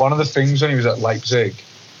 one of the things when he was at Leipzig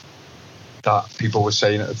that people were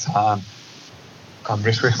saying at the time, and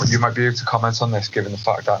Rishwick, you might be able to comment on this, given the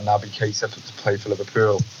fact that Naby Keita plays for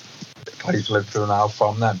Liverpool now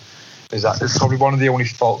from them, is that it's probably one of the only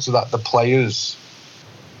faults of that the players,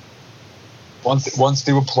 once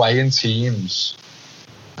they were playing teams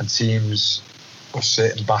and teams were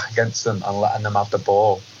sitting back against them and letting them have the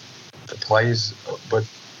ball, the players were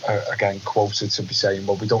again quoted to be saying,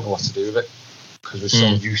 well, we don't know what to do with it, because we're so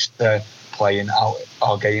used to playing out.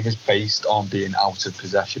 Our game is based on being out of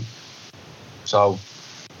possession. So,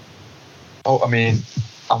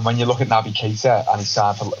 and when you look at Naby Keita and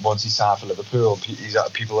once he signed for Liverpool,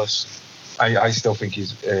 I still think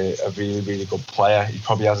he's a really, really good player. He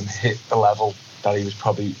probably hasn't hit the level that he was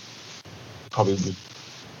probably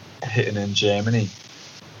hitting in Germany,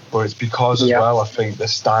 but it's because as well, I think the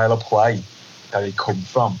style of play that he come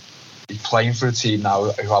from, he's playing for a team now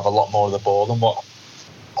who have a lot more of the ball than what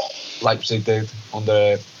Leipzig did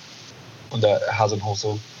under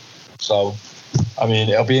Hasenhüttl. So,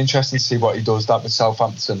 it'll be interesting to see what he does that with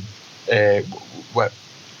Southampton,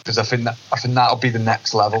 because I think that'll be the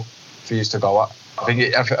next level for you to go at. I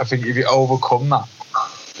think if you overcome that,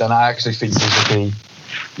 then I actually think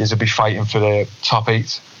you'll be fighting for the top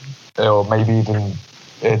 8, or maybe even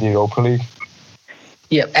the Europa League.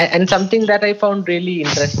 Yeah, and something that I found really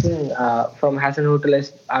interesting from Hasenhüttl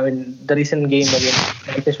is, the recent game against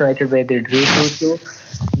Manchester United where they drew 2-2,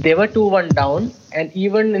 they were 2-1 down, and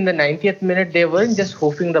even in the 90th minute, they weren't just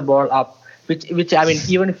hoofing the ball up. Which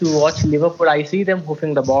even if you watch Liverpool, I see them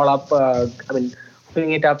hoofing the ball up.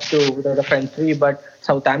 Hoofing it up to the front three, but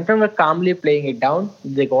Southampton were calmly playing it down.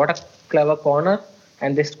 They got a clever corner,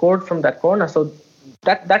 and they scored from that corner. So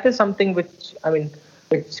that is something which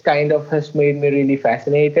kind of has made me really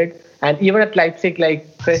fascinated. And even at Leipzig,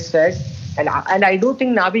 like Chris said, and I do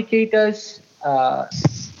think Naby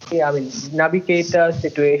Keita's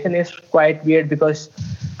situation is quite weird because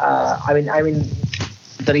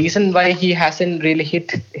the reason why he hasn't really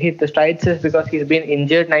hit the strides is because he's been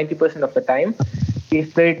injured 90% of the time.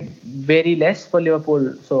 He's played very less for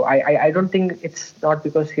Liverpool, so I don't think it's not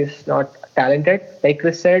because he's not talented. Like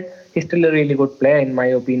Chris said, he's still a really good player in my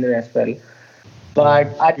opinion as well. But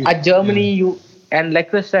at Germany, you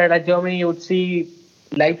would see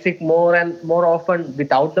Leipzig more and more often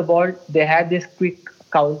without the ball. They had this quick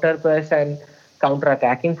counter press and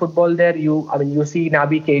counter-attacking football there. You see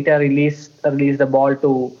Naby Keita release the ball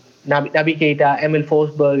to Naby Keita, Emil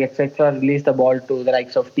Forsberg, etc. Release the ball to the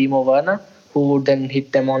likes of Timo Werner, who would then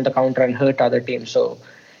hit them on the counter and hurt other teams. So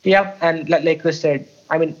yeah, and like Chris said,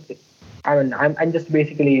 I'm just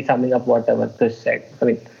basically summing up whatever Chris said.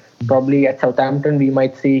 Probably at Southampton we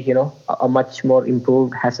might see a much more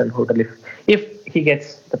improved Hasenhüttl if he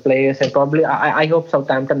gets the players, and probably I hope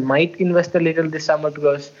Southampton might invest a little this summer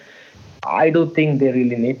because I do think they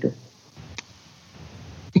really need to.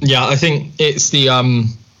 Yeah, I think it's the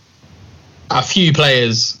a few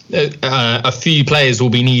players will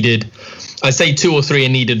be needed. I say 2 or 3 are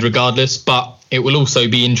needed regardless, but it will also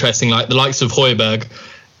be interesting, like the likes of Højbjerg.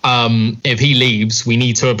 If he leaves, we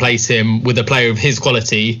need to replace him with a player of his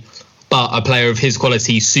quality, but a player of his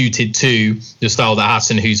quality suited to the style that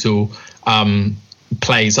Hasenhüttl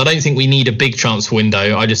plays. I don't think we need a big transfer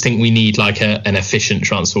window. I just think we need like an efficient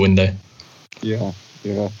transfer window. Yeah.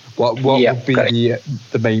 What would be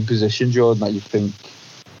the main position, Jordan, that you think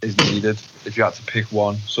is needed if you had to pick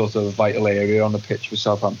one sort of vital area on the pitch for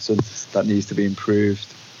Southampton that needs to be improved?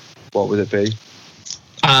 What would it be?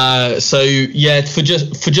 For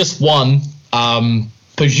just one,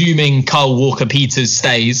 presuming Kyle Walker-Peters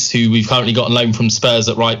stays, who we've currently got on loan from Spurs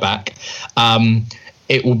at right back,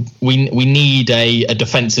 we need a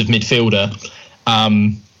defensive midfielder.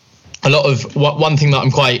 One thing that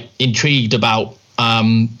I'm quite intrigued about,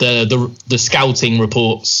 the scouting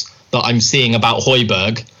reports that I'm seeing about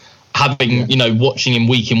Højbjerg, watching him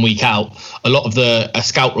week in, week out, a lot of the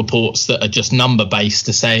scout reports that are just number based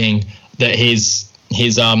are saying that his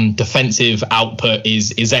defensive output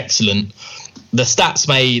is excellent. The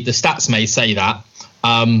stats may say that,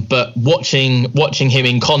 but watching him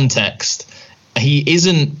in context, he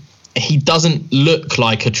doesn't look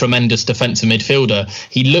like a tremendous defensive midfielder.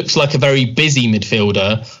 He looks like a very busy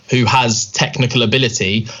midfielder who has technical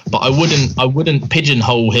ability, but I wouldn't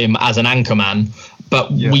pigeonhole him as an anchorman.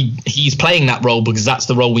 But he's playing that role because that's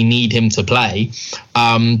the role we need him to play,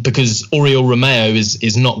 because Oriol Romeo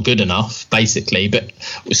is not good enough, basically. But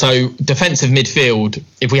so defensive midfield,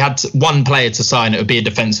 if we had one player to sign, it would be a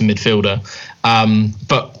defensive midfielder.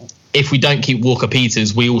 But if we don't keep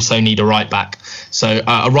Walker-Peters, we also need a right back. So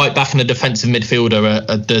a right back and a defensive midfielder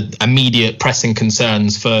are the immediate pressing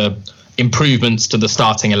concerns for improvements to the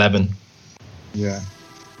starting 11. Yeah.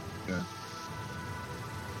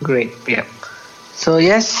 Great. Yeah. So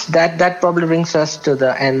yes, that probably brings us to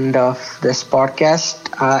the end of this podcast.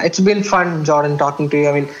 It's been fun, Jordan, talking to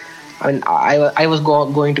you. I was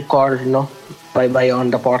going to call by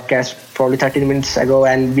on the podcast probably 13 minutes ago,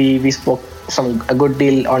 and we spoke a good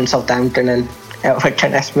deal on Southampton and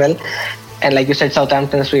Everton as well. And like you said,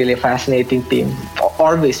 Southampton is really a fascinating team,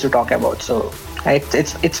 always to talk about. So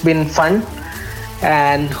it's been fun,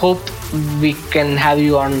 and hope we can have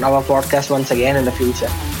you on our podcast once again in the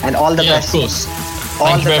future. And all the best. Yeah, of course.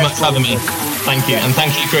 Thank you very much for having me. Thank you. And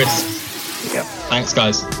thank you, Chris. Yeah. Thanks,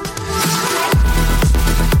 guys.